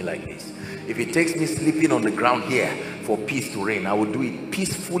you see me like this. If it takes me sleeping on the ground here for peace to reign, I will do it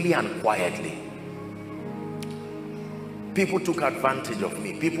peacefully and quietly. People took advantage of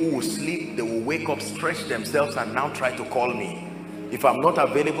me. People will sleep, they will wake up, stretch themselves, and now try to call me. If I'm not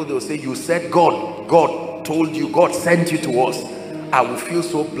available, they'll say, you said God told you, God sent you to us. I will feel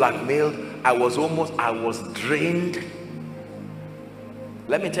so blackmailed. I was drained.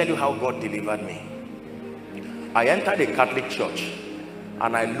 Let me tell you how God delivered me. I entered a Catholic church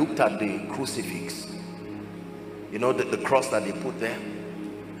and I looked at the crucifix, you know, the cross that they put there,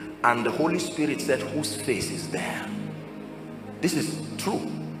 and the Holy Spirit said, whose face is there? This is true.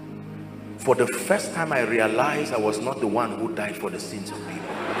 For the first time I realized I was not the one who died for the sins of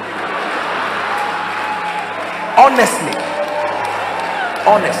people.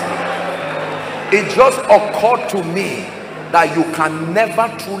 Honestly, it just occurred to me that you can never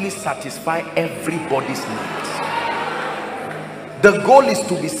truly satisfy everybody's needs. The goal is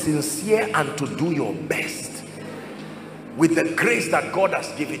to be sincere and to do your best with the grace that God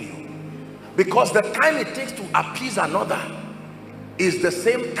has given you, because the time it takes to appease another is the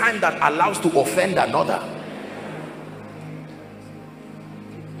same time that allows to offend another.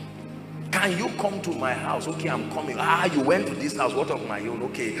 Can you come to my house? Okay, I'm coming. You went to this house. What of my own?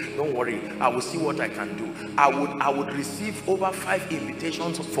 Okay, don't worry, I will see what I can do. I would receive over 5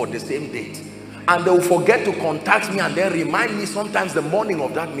 invitations for the same date, and they will forget to contact me and then remind me sometimes the morning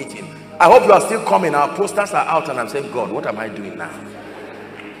of that meeting. I hope you are still coming. Our posters are out, and I'm saying, God, what am I doing now?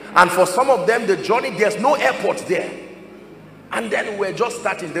 And for some of them, the journey, there's no airport there, and then we're just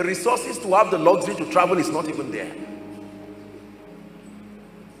starting. The resources to have the luxury to travel is not even there.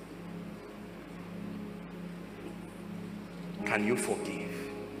 Can you forgive?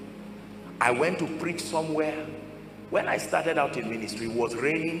 I went to preach somewhere. When I started out in ministry, it was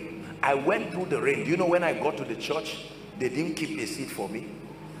raining. I went through the rain. Do you know, when I got to the church, they didn't keep a seat for me.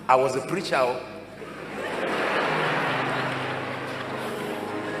 I was a preacher.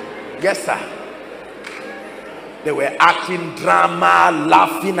 Yes, sir. They were acting drama,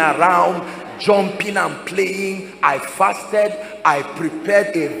 laughing around, jumping and playing. I fasted. I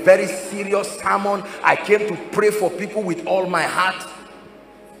prepared a very serious sermon. I came to pray for people with all my heart.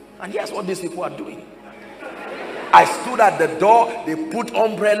 And here's what these people are doing. I stood at the door. They put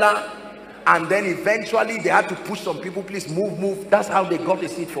umbrella, and then eventually they had to push some people, please move. That's how they got a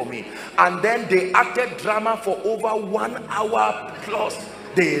seat for me. And then they acted drama for over 1 hour plus.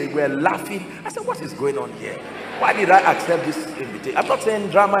 They were laughing. I said, what is going on here? Why did I accept this invitation? I'm not saying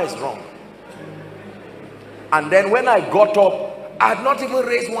drama is wrong. And then when I got up, I had not even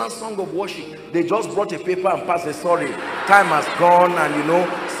raised one song of worship. They just brought a paper and passed it. Sorry, time has gone, and you know,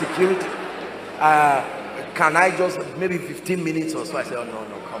 security. Can I just, maybe 15 minutes or so? I said, oh,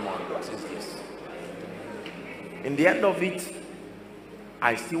 no, come on, what is this? In the end of it,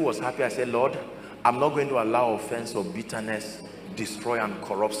 I still was happy. I said, Lord, I'm not going to allow offense or bitterness destroy and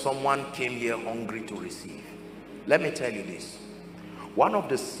corrupt. Someone came here hungry to receive. Let me tell you this. One of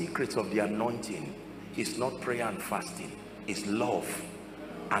the secrets of the anointing is not prayer and fasting. It's love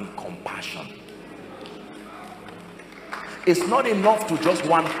and compassion. It's not enough to just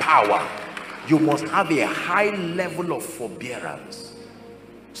want power. You must have a high level of forbearance.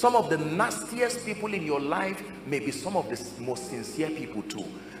 Some of the nastiest people in your life may be some of the most sincere people too.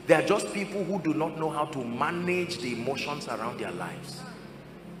 They are just people who do not know how to manage the emotions around their lives.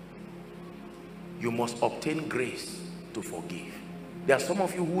 You must obtain grace to forgive. There are some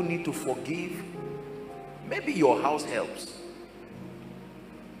of you who need to forgive. Maybe your house helps.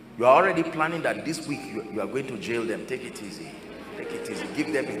 You are already planning that this week you are going to jail them. Take it easy. Take it easy.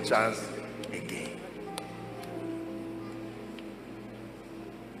 Give them a chance again.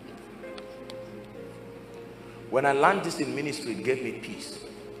 When I learned this in ministry, it gave me peace.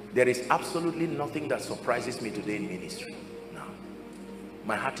 There is absolutely nothing that surprises me today in ministry. No.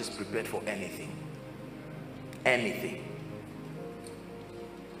 My heart is prepared for anything. Anything.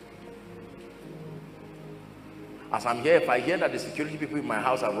 As I'm here, if I hear that the security people in my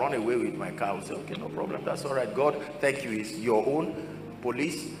house have run away with my car, I will say, okay, no problem, that's all right. God, thank you. It's your own.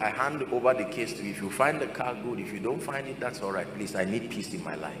 Police, I hand over the case to you. If you find the car, good. If you don't find it, that's all right. Please, I need peace in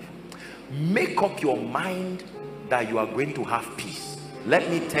my life. Make up your mind that you are going to have peace. Let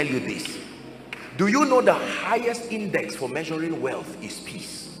me tell you this. Do you know the highest index for measuring wealth is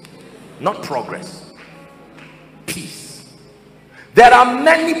peace? Not progress. Peace. There are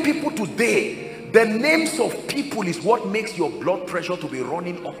many people today The names of people is what makes your blood pressure to be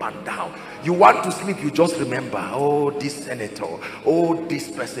running up and down. You want to sleep, you just remember, oh, this senator, oh,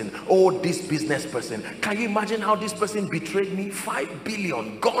 this person, oh, this business person. Can you imagine how this person betrayed me? 5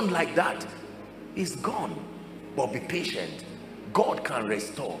 billion gone like that. It's gone. But be patient. God can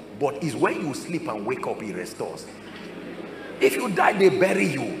restore, but it's when you sleep and wake up he restores. If you die, they bury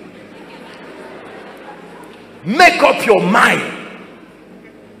you. Make up your mind.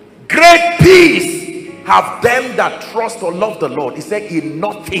 Great peace have them that trust or love the Lord. He said, in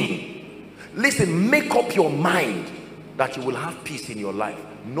nothing. Listen, make up your mind that you will have peace in your life.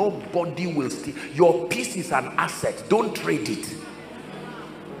 Nobody will steal. Your peace is an asset. Don't trade it.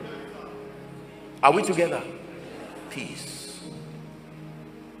 Are we together? Peace.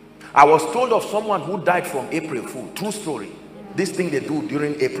 I was told of someone who died from April Fool. True story. This thing they do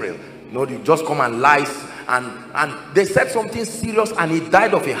during April. No, you just come and lie, and they said something serious and he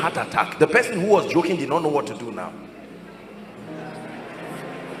died of a heart attack. The person who was joking did not know what to do now.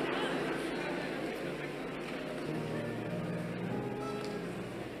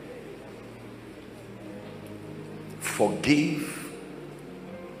 Forgive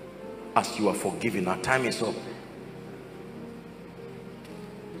as you are forgiven. Our time is up.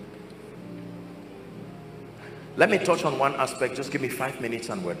 Let me touch on one aspect. Just give me 5 minutes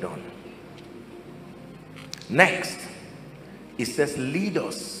and we're done. Next, it says, lead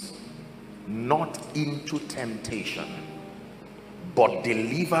us not into temptation, but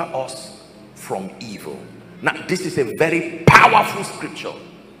deliver us from evil. Now, this is a very powerful scripture.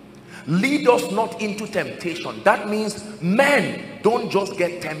 Lead us not into temptation. That means men don't just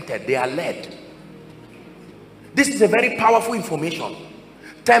get tempted, they are led. This is a very powerful information.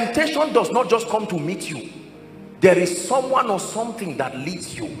 Temptation does not just come to meet you. There is someone or something that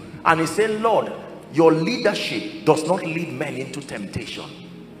leads you. And he said, Lord, your leadership does not lead men into temptation.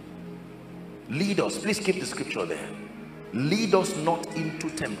 Lead us. Please keep the scripture there. Lead us not into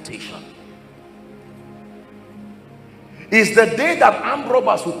temptation. It's the day that armed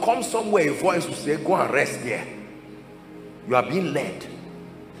robbers will come somewhere, a voice will say, go and rest there. You are being led.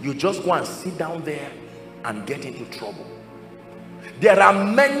 You just go and sit down there and get into trouble. There are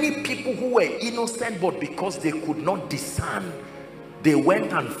many people who were innocent, but because they could not discern, they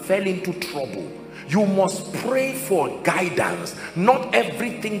went and fell into trouble. You must pray for guidance. Not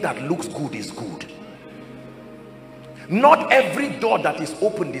everything that looks good is good. Not every door that is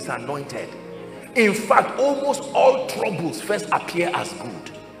opened is anointed. In fact, almost all troubles first appear as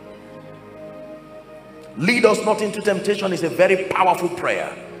good. Lead us not into temptation is a very powerful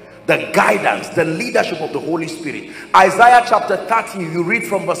prayer. The guidance, the leadership of the Holy Spirit. Isaiah chapter 30, you read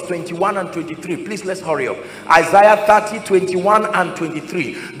from verse 21 and 23. Please, let's hurry up. Isaiah 30, 21 and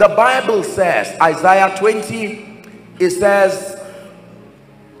 23. The Bible says, Isaiah 20, it says,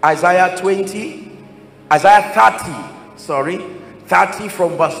 Isaiah 30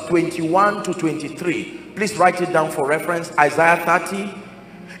 from verse 21 to 23. Please write it down for reference. Isaiah 30.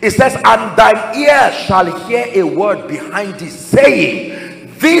 It says, and thine ear shall hear a word behind thee, saying,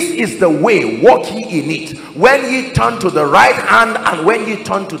 this is the way, walk ye in it, when ye turn to the right hand and when ye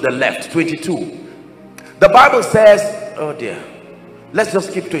turn to the left. 22. The Bible says, oh dear, let's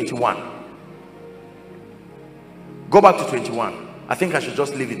just skip 21. Go back to 21. I think I should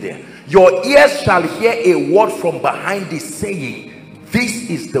just leave it there. Your ears shall hear a word from behind thee, saying, this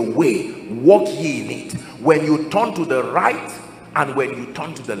is the way, walk ye in it, when you turn to the right and when you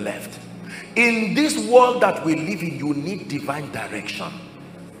turn to the left. In this world that we live in, you need divine direction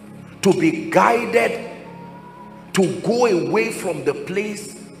to be guided, to go away from the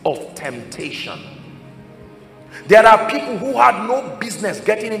place of temptation. There are people who had no business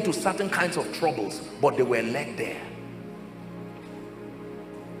getting into certain kinds of troubles, but they were led there.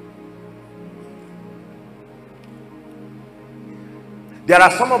 There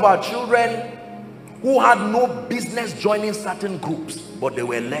are some of our children who had no business joining certain groups, but they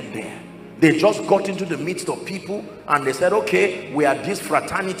were led there. They just got into the midst of people and they said, okay, we are this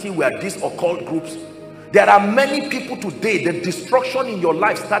fraternity, we are this occult groups. There are many people today, the destruction in your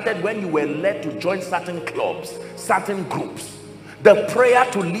life started when you were led to join certain clubs, certain groups. The prayer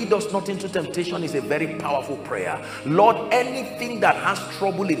to lead us not into temptation is a very powerful prayer. Lord, anything that has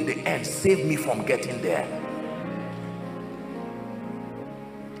trouble in the end, save me from getting there.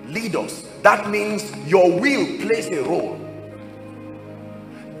 Lead us. That means your will plays a role.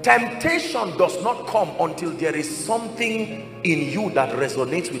 Temptation does not come until there is something in you that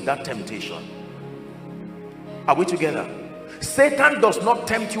resonates with that temptation. Are we together? Satan does not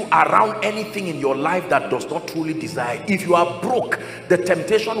tempt you around anything in your life that does not truly desire. If you are broke, the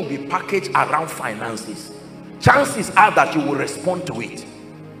temptation will be packaged around finances. Chances are that you will respond to it.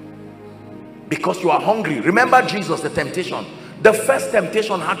 Because you are hungry. Remember Jesus, the temptation. The first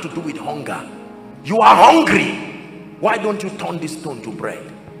temptation had to do with hunger. You are hungry. Why don't you turn this stone to bread?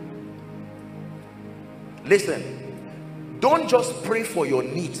 Listen, don't just pray for your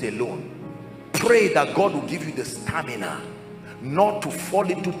needs alone. Pray that God will give you the stamina not to fall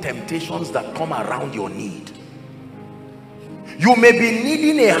into temptations that come around your need. You may be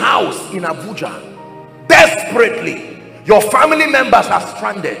needing a house in Abuja desperately. Your family members are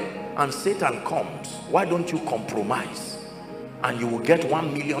stranded and Satan comes. Why don't you compromise and you will get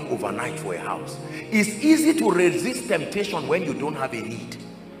 1 million overnight for a house? It's easy to resist temptation when you don't have a need.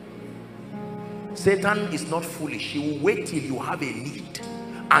 Satan is not foolish. He will wait till you have a need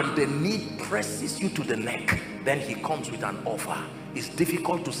and the need presses you to the neck. Then he comes with an offer. It's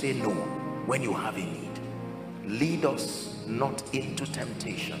difficult to say no when you have a need. Lead us not into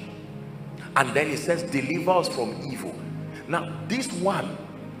temptation. And then it says deliver us from evil. Now this one,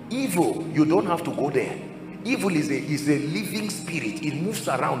 evil, you don't have to go there. Evil is a living spirit. It moves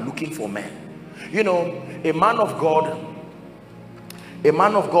around looking for men. You know, a man of God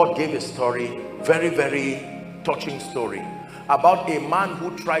gave a story, very, very touching story, about a man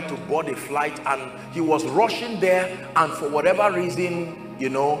who tried to board a flight and he was rushing there, and for whatever reason, you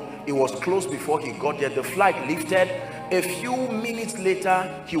know, it was closed before he got there. The flight lifted. A few minutes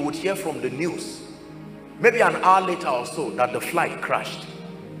later, he would hear from the news, maybe an hour later or so, that the flight crashed.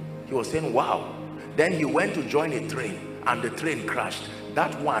 He was saying, wow. Then he went to join a train and the train crashed.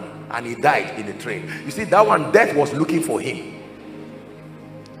 That one, and he died in the train. You see, that one, death was looking for him.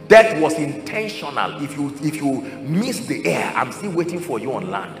 Death was intentional. If you miss the air, I'm still waiting for you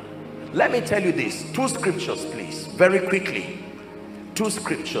on land. Let me tell you this, 2 scriptures please, very quickly. 2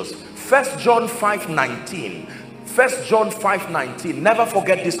 scriptures. 1 John 5:19. 1 John 5:19. Never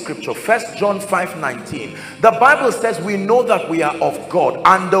forget this scripture. 1 John 5:19. The Bible says we know that we are of God,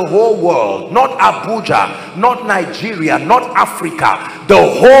 and the whole world, not Abuja, not Nigeria, not Africa, the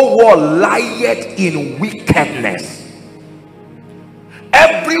whole world lieth in wickedness.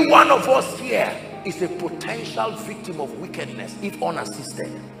 Every one of us here is a potential victim of wickedness if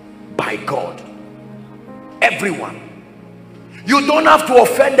unassisted by God. Everyone. You don't have to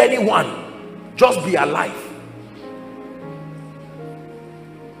offend anyone. Just be alive.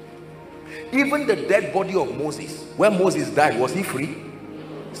 Even the dead body of Moses, when Moses died, was he free?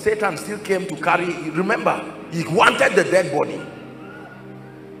 Satan still came to carry. Remember, he wanted the dead body.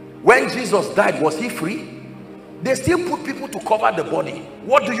 When Jesus died, was he free? They still put people to cover the body.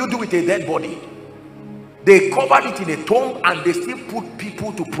 What do you do with a dead body? They covered it in a tomb and they still put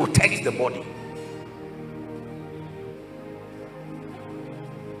people to protect the body.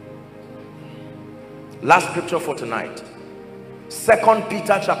 Last scripture for tonight. 2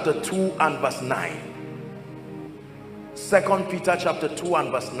 Peter chapter 2 and verse 9. 2 Peter chapter 2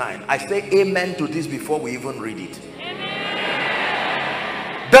 and verse 9. I say amen to this before we even read it.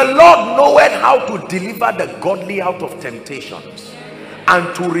 The Lord knoweth how to deliver the godly out of temptations,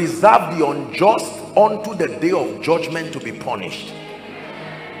 and to reserve the unjust unto the day of judgment to be punished.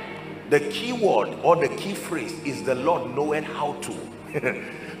 The key word or the key phrase is the Lord knoweth how to.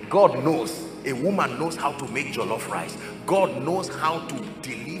 God knows. A woman knows how to make jollof rice. God knows how to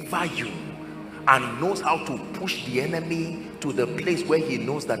deliver you and knows how to push the enemy to the place where he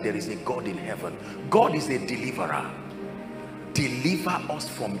knows that there is a God in heaven. God is a deliverer. Deliver us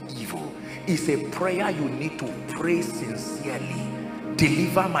from evil is a prayer you need to pray sincerely.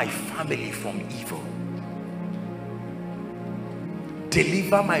 Deliver my family from evil.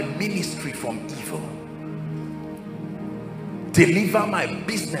 Deliver my ministry from evil. Deliver my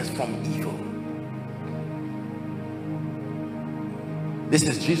business from evil. This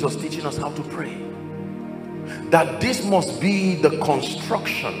is Jesus teaching us how to pray. That this must be the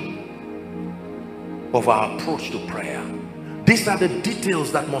construction of our approach to prayer. These are the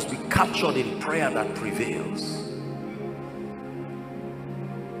details that must be captured in prayer that prevails.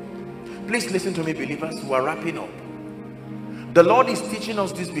 Please listen to me, believers who are wrapping up. The Lord is teaching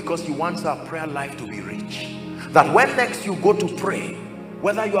us this because he wants our prayer life to be rich. That when next you go to pray,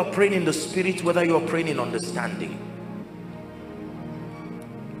 whether you are praying in the spirit, whether you are praying in understanding,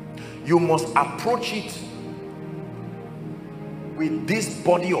 you must approach it with this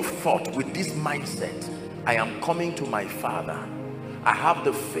body of thought, with this mindset. I am coming to my Father. I have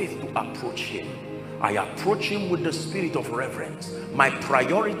the faith to approach him. I approach him with the spirit of reverence. My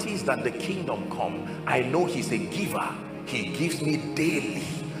priority is that the kingdom come. I know he's a giver. He gives me daily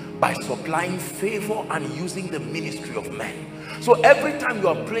by supplying favor and using the ministry of men. So every time you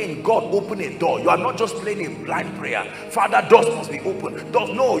are praying, God open a door, you are not just praying a blind prayer. Father, doors must be open.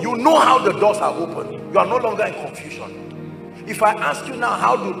 Doors, no, you know how the doors are open. You are no longer in confusion. If I ask you now,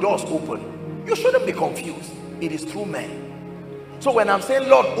 how do doors open? You shouldn't be confused. It is through men. So when I'm saying,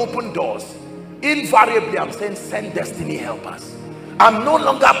 Lord, open doors, invariably I'm saying, send destiny helpers. I'm no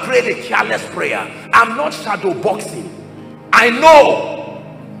longer praying a careless prayer. I'm not shadow boxing. I know.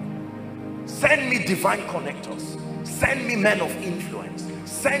 Send me divine connectors. Send me men of influence.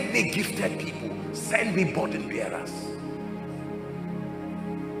 Send me gifted people. Send me burden bearers.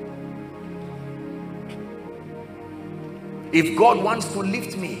 If God wants to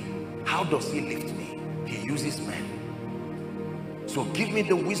lift me, how does he lift me? He uses men. So give me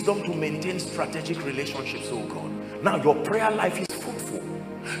the wisdom to maintain strategic relationships, oh God. Now your prayer life is fruitful.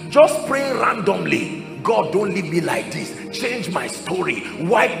 Just praying randomly, God, don't leave me like this, change my story,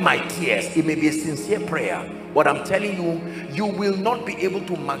 wipe my tears. It may be a sincere prayer, but I'm telling you, you will not be able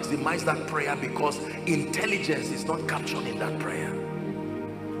to maximize that prayer because intelligence is not captured in that prayer.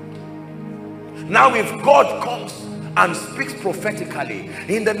 Now if God comes and speaks prophetically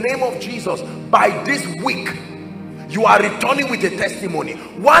in the name of Jesus, by this week you are returning with a testimony.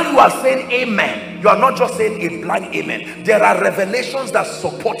 While you are saying amen, you are not just saying a blind amen. There are revelations that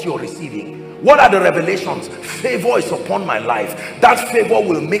support your receiving. What are the revelations? Favor is upon my life. That favor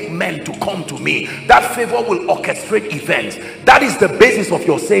will make men to come to me. That favor will orchestrate events. That is the basis of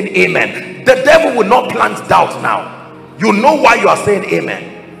your saying amen. The devil will not plant doubt now. You know why you are saying amen.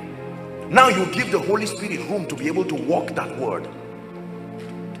 Now you give the Holy Spirit room to be able to walk that word.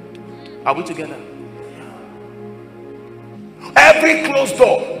 Are we together? Every closed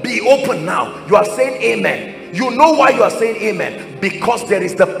door be open now. You are saying amen. You know why you are saying amen? Because there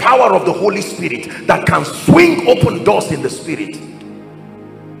is the power of the Holy Spirit that can swing open doors in the spirit.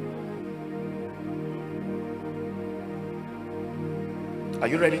 Are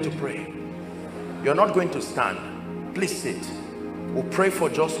you ready to pray? You're not going to stand. Please sit. We'll pray for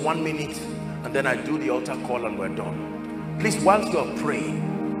just 1 minute and then I do the altar call and we're done. Please, whilst you're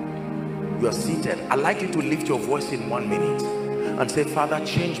praying, you're seated, I'd like you to lift your voice in 1 minute and say, Father,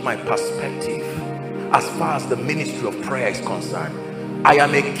 change my perspective as far as the ministry of prayer is concerned. I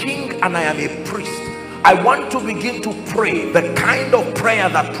am a king and I am a priest. I want to begin to pray the kind of prayer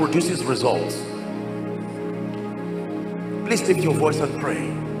that produces results. Please lift your voice and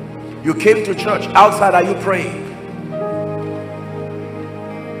pray. You came to church. Outside, are you praying?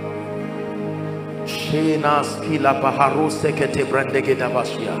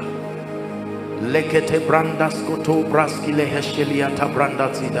 Lekete brandas koto braskile hesheliata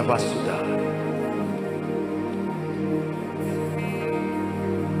brandazi da basuda.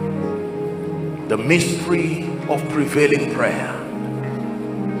 The mystery of prevailing prayer.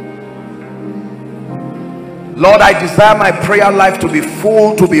 Lord, I desire my prayer life to be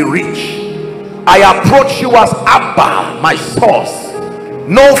full, to be rich. I approach you as Abba, my source.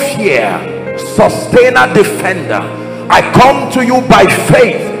 No fear, sustainer, defender. I come to you by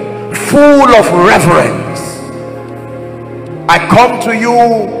faith, full of reverence. I come to you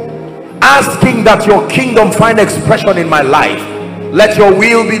asking that your kingdom find expression in my life. Let your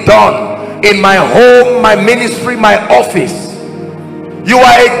will be done in my home, my ministry, my office. You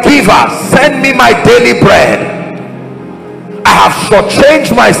are a giver. Send me my daily bread. I have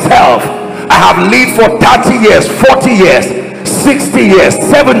shortchanged myself. I have lived for 30 years, 40 years, 60 years,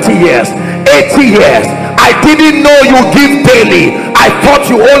 70 years, 80 years. I didn't know you give daily. I thought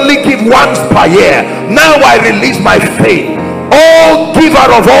you only give once per year. Now I release my faith. Oh,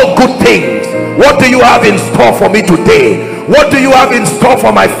 giver of all good things, what do you have in store for me today? What do you have in store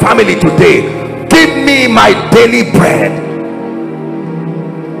for my family today? Give me my daily bread.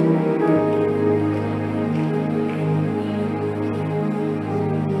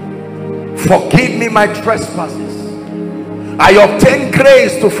 Forgive me my trespasses. I obtain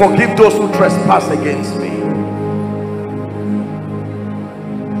grace to forgive those who trespass against me.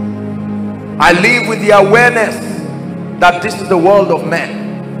 I live with the awareness that this is the world of men.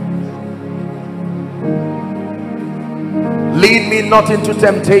 Lead me not into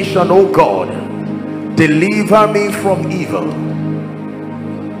temptation, O God. Deliver me from evil.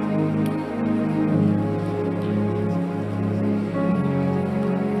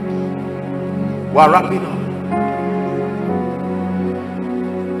 We're wrapping up.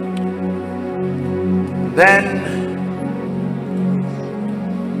 Then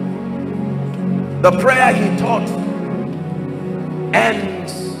the prayer he taught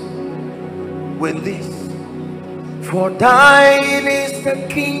ends with this: for thine is the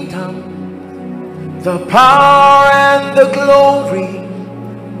kingdom, the power and the glory,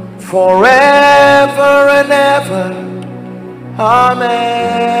 forever and ever.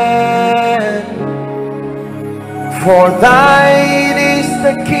 Amen. For thine is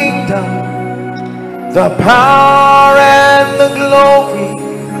the kingdom, the power and the glory,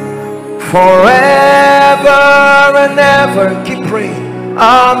 forever and ever. Keep praying.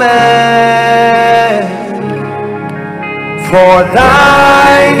 Amen. For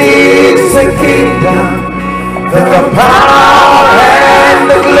thine is the kingdom, the power and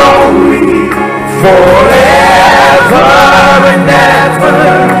the glory, forever and ever.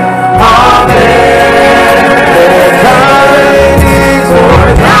 Amen. For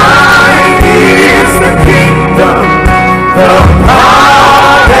thine is the kingdom, the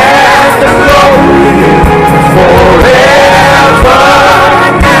power and the glory, forever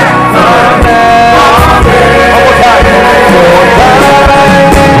and ever. Amen.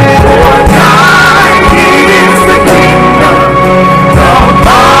 For thine is the kingdom, the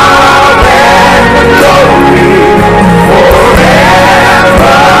power and the glory,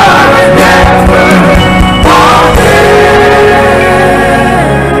 forever and ever. Amen.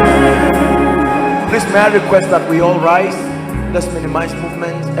 Please, may I request that we all rise. Let's minimize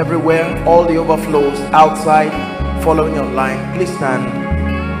movements everywhere, all the overflows outside, following online. Please stand.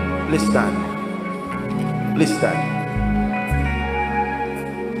 Please stand. Please stand.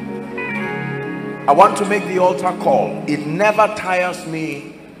 I want to make the altar call. It never tires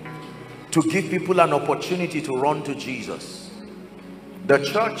me to give people an opportunity to run to Jesus. The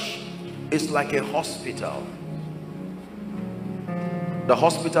church is like a hospital. The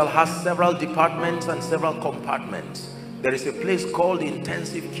hospital has several departments and several compartments. There is a place called the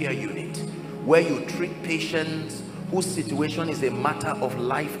intensive care unit, where you treat patients whose situation is a matter of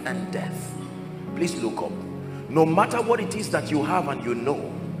life and death. Please look up. No matter what it is that you have and you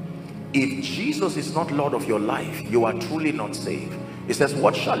know, if Jesus is not Lord of your life, you are truly not saved. It says,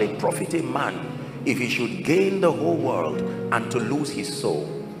 what shall it profit a man if he should gain the whole world and to lose his soul?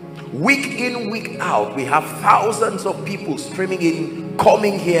 Week in, week out, we have thousands of people streaming in,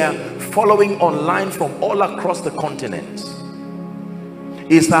 coming here, following online from all across the continent.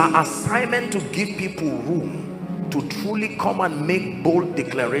 It's our assignment to give people room to truly come and make bold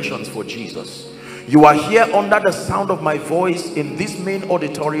declarations for Jesus. You are here under the sound of my voice in this main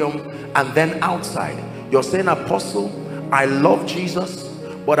auditorium and then outside. You're saying, Apostle, I love Jesus,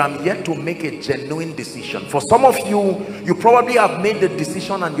 but I'm yet to make a genuine decision. For some of you, you probably have made the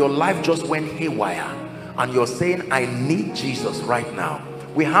decision and your life just went haywire, and you're saying, I need Jesus right now.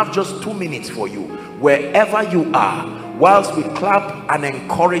 We have just 2 minutes for you. Wherever you are, whilst we clap and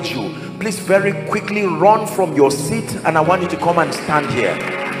encourage you, please very quickly run from your seat, and I want you to come and stand here.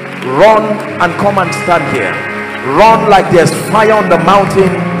 Run and come and stand here. Run like there's fire on the mountain.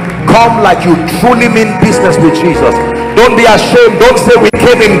 Come like you truly mean business with Jesus. Don't be ashamed. Don't say we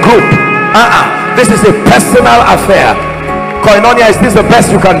came in group. This is a personal affair. Koinonia, is this the best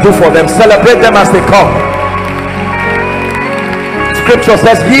you can do for them? Celebrate them as they come. Scripture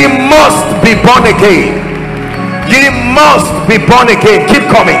says, ye must be born again. Ye must be born again. Keep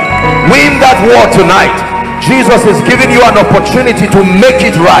coming. Win that war tonight. Jesus is giving you an opportunity to make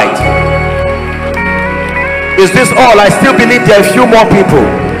it right. Is this all? I still believe there are a few more people.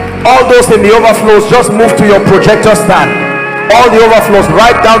 All those in the overflows, just move to your projector stand. All the overflows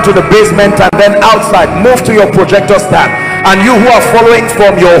right down to the basement and then outside, move to your projector stand. And you who are following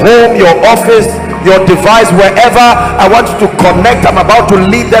from your home, your office, your device, wherever, I want you to connect. I'm about to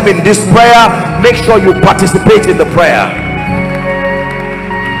lead them in this prayer. Make sure you participate in the prayer.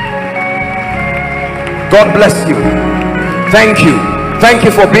 God bless you. Thank you. Thank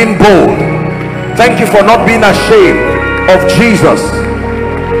you for being bold. Thank you for not being ashamed of Jesus.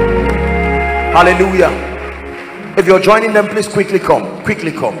 Hallelujah. If you're joining them, please quickly come.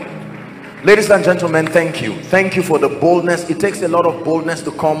 Quickly come. Ladies and gentlemen, thank you. Thank you for the boldness. It takes a lot of boldness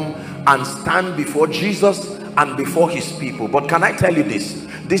to come and stand before Jesus and before his people. But can I tell you this?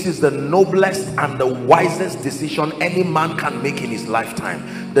 This is the noblest and the wisest decision any man can make in his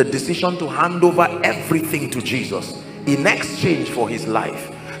lifetime. The decision to hand over everything to Jesus in exchange for his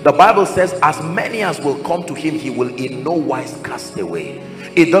life. The Bible says, as many as will come to him, he will in no wise cast away.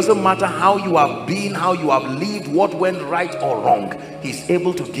 It doesn't matter how you have been, how you have lived, what went right or wrong. He's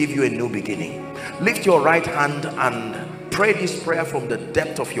able to give you a new beginning. Lift your right hand and pray this prayer from the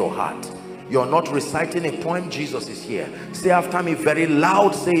depth of your heart. You're not reciting a poem. Jesus is here. Say after me very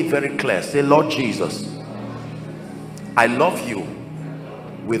loud, say it very clear. Say, Lord Jesus, I love you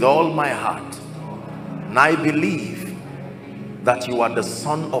with all my heart, and I believe that you are the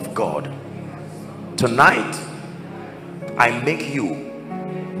Son of God. Tonight I make you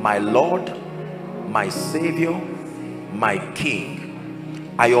my Lord, my Savior, my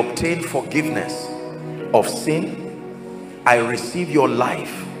King. I obtain forgiveness of sin. I receive your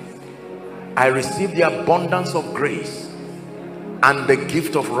life. I receive the abundance of grace and the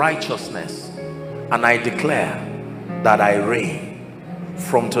gift of righteousness, and I declare that I reign.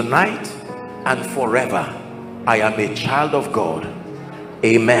 From tonight, and forever. I am a child of God.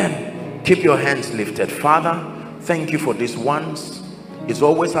 Amen. Keep your hands lifted. Father, thank you for this once. It's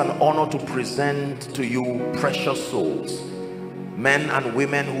always an honor to present to you precious souls, men and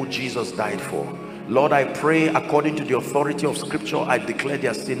women who Jesus died for. Lord, I pray according to the authority of scripture, I declare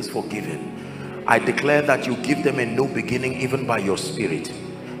their sins forgiven. I declare that you give them a new beginning even by your spirit.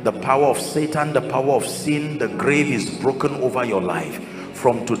 The power of Satan, the power of sin, the grave is broken over your life.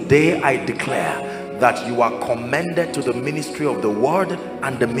 From today I declare that you are commended to the ministry of the word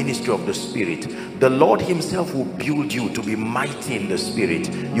and the ministry of the spirit. The Lord himself will build you to be mighty in the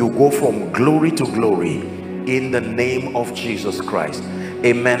spirit. You go from glory to glory in the name of Jesus Christ.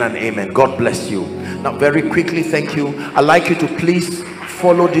 Amen and amen. God bless you. Now very quickly, thank you. I'd like you to please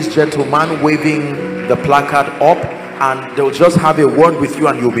follow this gentleman waving the placard up, and they'll just have a word with you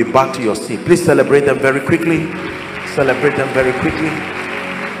and you'll be back to your seat. Please celebrate them very quickly. Celebrate them very quickly.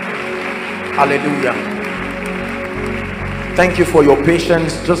 Hallelujah. Thank you for your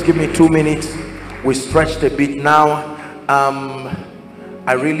patience. Just give me 2 minutes. We stretched a bit now.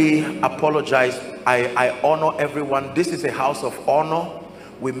 I really apologize. I honor everyone. This is a house of honor.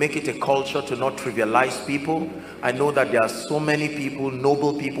 We make it a culture to not trivialize people. I know that there are so many people,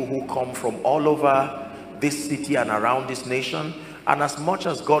 noble people, who come from all over this city and around this nation, and as much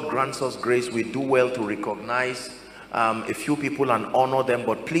as God grants us grace, we do well to recognize a few people and honor them.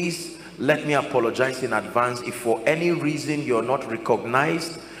 But please let me apologize in advance if for any reason you're not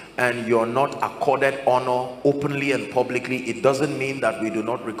recognized and you're not accorded honor openly and publicly. It doesn't mean that we do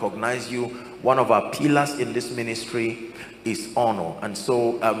not recognize you. One of our pillars in this ministry is honor, and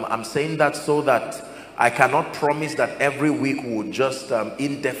so I'm saying that so that I cannot promise that every week we would just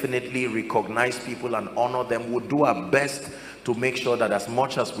indefinitely recognize people and honor them. We'll do our best to make sure that as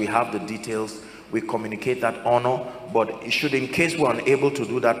much as we have the details, we communicate that honor. But should, in case we're unable to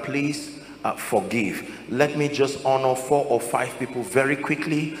do that, please forgive. Let me just honor 4 or 5 people very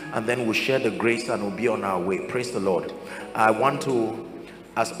quickly, and then we'll share the grace and we'll be on our way. Praise the Lord. I want to,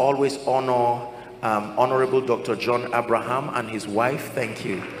 as always, honor Honorable Dr. John Abraham and his wife. Thank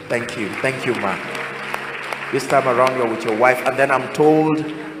you. Thank you. Thank you, ma. This time around you're with your wife. And then I'm told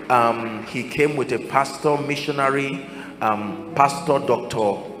he came with a pastor missionary, Pastor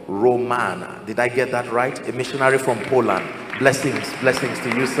Dr. Roman. Did I get that right? A missionary from Poland. Blessings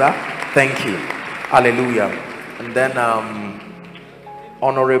to you, sir. Thank you. Hallelujah. And then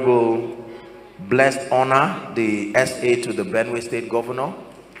Honorable Blessed Honor, the SA to the Benue State Governor.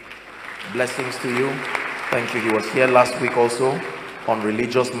 Blessings to you. Thank you. He was here last week also on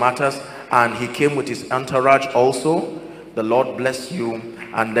religious matters, and he came with his entourage also. The Lord bless you.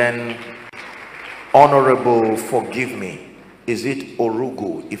 And then Honorable, forgive me, is it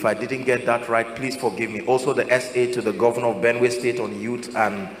Orugu? If I didn't get that right, please forgive me. Also the SA to the Governor of Benue State on Youth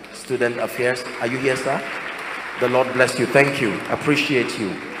and Student Affairs. Are you here, sir? The Lord bless you. Thank you. Appreciate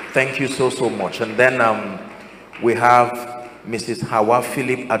you. Thank you so much. And then we have Mrs. Hawa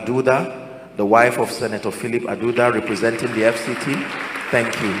Philip Aduda, the wife of Senator Philip Aduda, representing the FCT.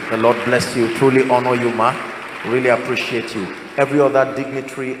 Thank you. The Lord bless you. Truly honor you, ma. Really appreciate you. Every other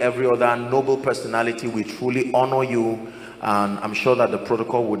dignitary, every other noble personality, we truly honor you. And I'm sure that the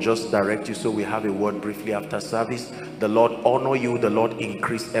protocol will just direct you, so we have a word briefly after service. The Lord honor you. The Lord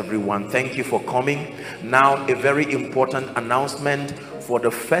increase everyone. Thank you for coming. Now, a very important announcement. For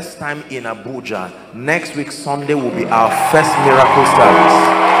the first time in Abuja, next week Sunday will be our first miracle service.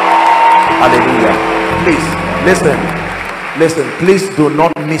 Hallelujah. Please listen, please do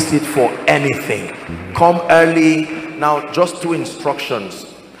not miss it for anything. Come early. Now, just 2 instructions.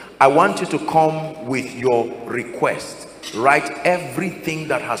 I want you to come with your request. Write everything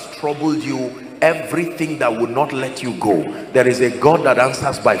that has troubled you, everything that will not let you go. There is a God that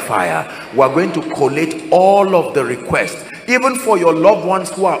answers by fire. We are going to collate all of the requests. Even for your loved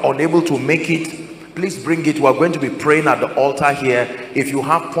ones who are unable to make it, please bring it. We are going to be praying at the altar here. If you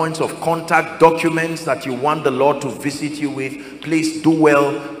have points of contact, documents that you want the Lord to visit you with, please do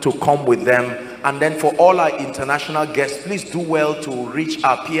well to come with them. And then for all our international guests, please do well to reach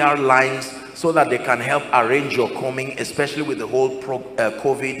our PR lines so that they can help arrange your coming, especially with the whole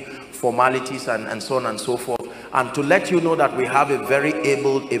COVID formalities and so on and so forth. And to let you know that we have a very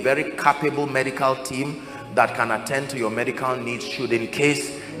able, a very capable medical team that can attend to your medical needs should, in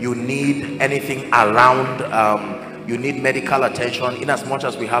case you need anything around, you need medical attention. In as much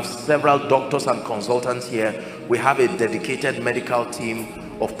as we have several doctors and consultants here, we have a dedicated medical team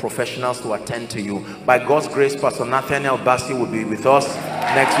of professionals to attend to you. By God's grace, Pastor Nathaniel Bassi will be with us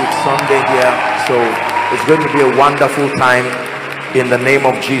next week Sunday here, so it's going to be a wonderful time in the name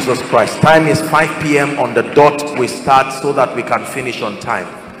of Jesus Christ. Time is 5 p.m. on the dot. We start so that we can finish on time.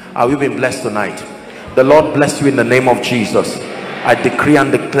 Have you been blessed tonight? The Lord bless you in the name of Jesus. I decree and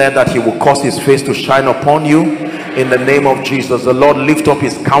declare that he will cause his face to shine upon you in the name of Jesus. The Lord lift up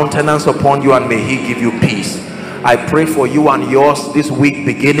his countenance upon you and may he give you peace. I pray for you and yours this week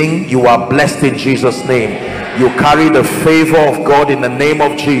beginning. You are blessed in Jesus' name. You carry the favor of God in the name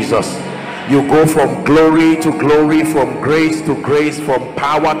of Jesus. You go from glory to glory, from grace to grace, from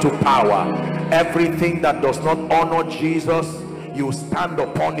power to power. Everything that does not honor Jesus, you stand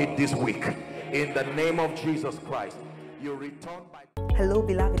upon it this week in the name of Jesus Christ. You return by... Hello,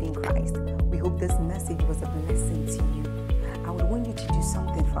 beloved in Christ. We hope this message was a blessing to you. I would want you to do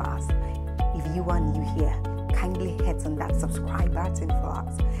something for us. If you are new here, kindly hit on that subscribe button for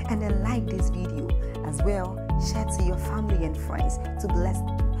us and then like this video as well. Share to your family and friends to bless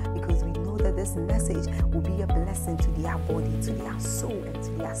them, because we know that this message will be a blessing to their body, to their soul, and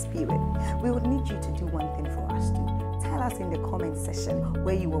to their spirit. We would need you to do one thing for us too. Tell us in the comment section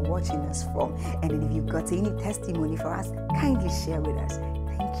where you were watching us from, and then if you've got any testimony for us, kindly share with us.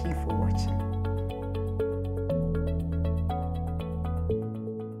 Thank you for watching.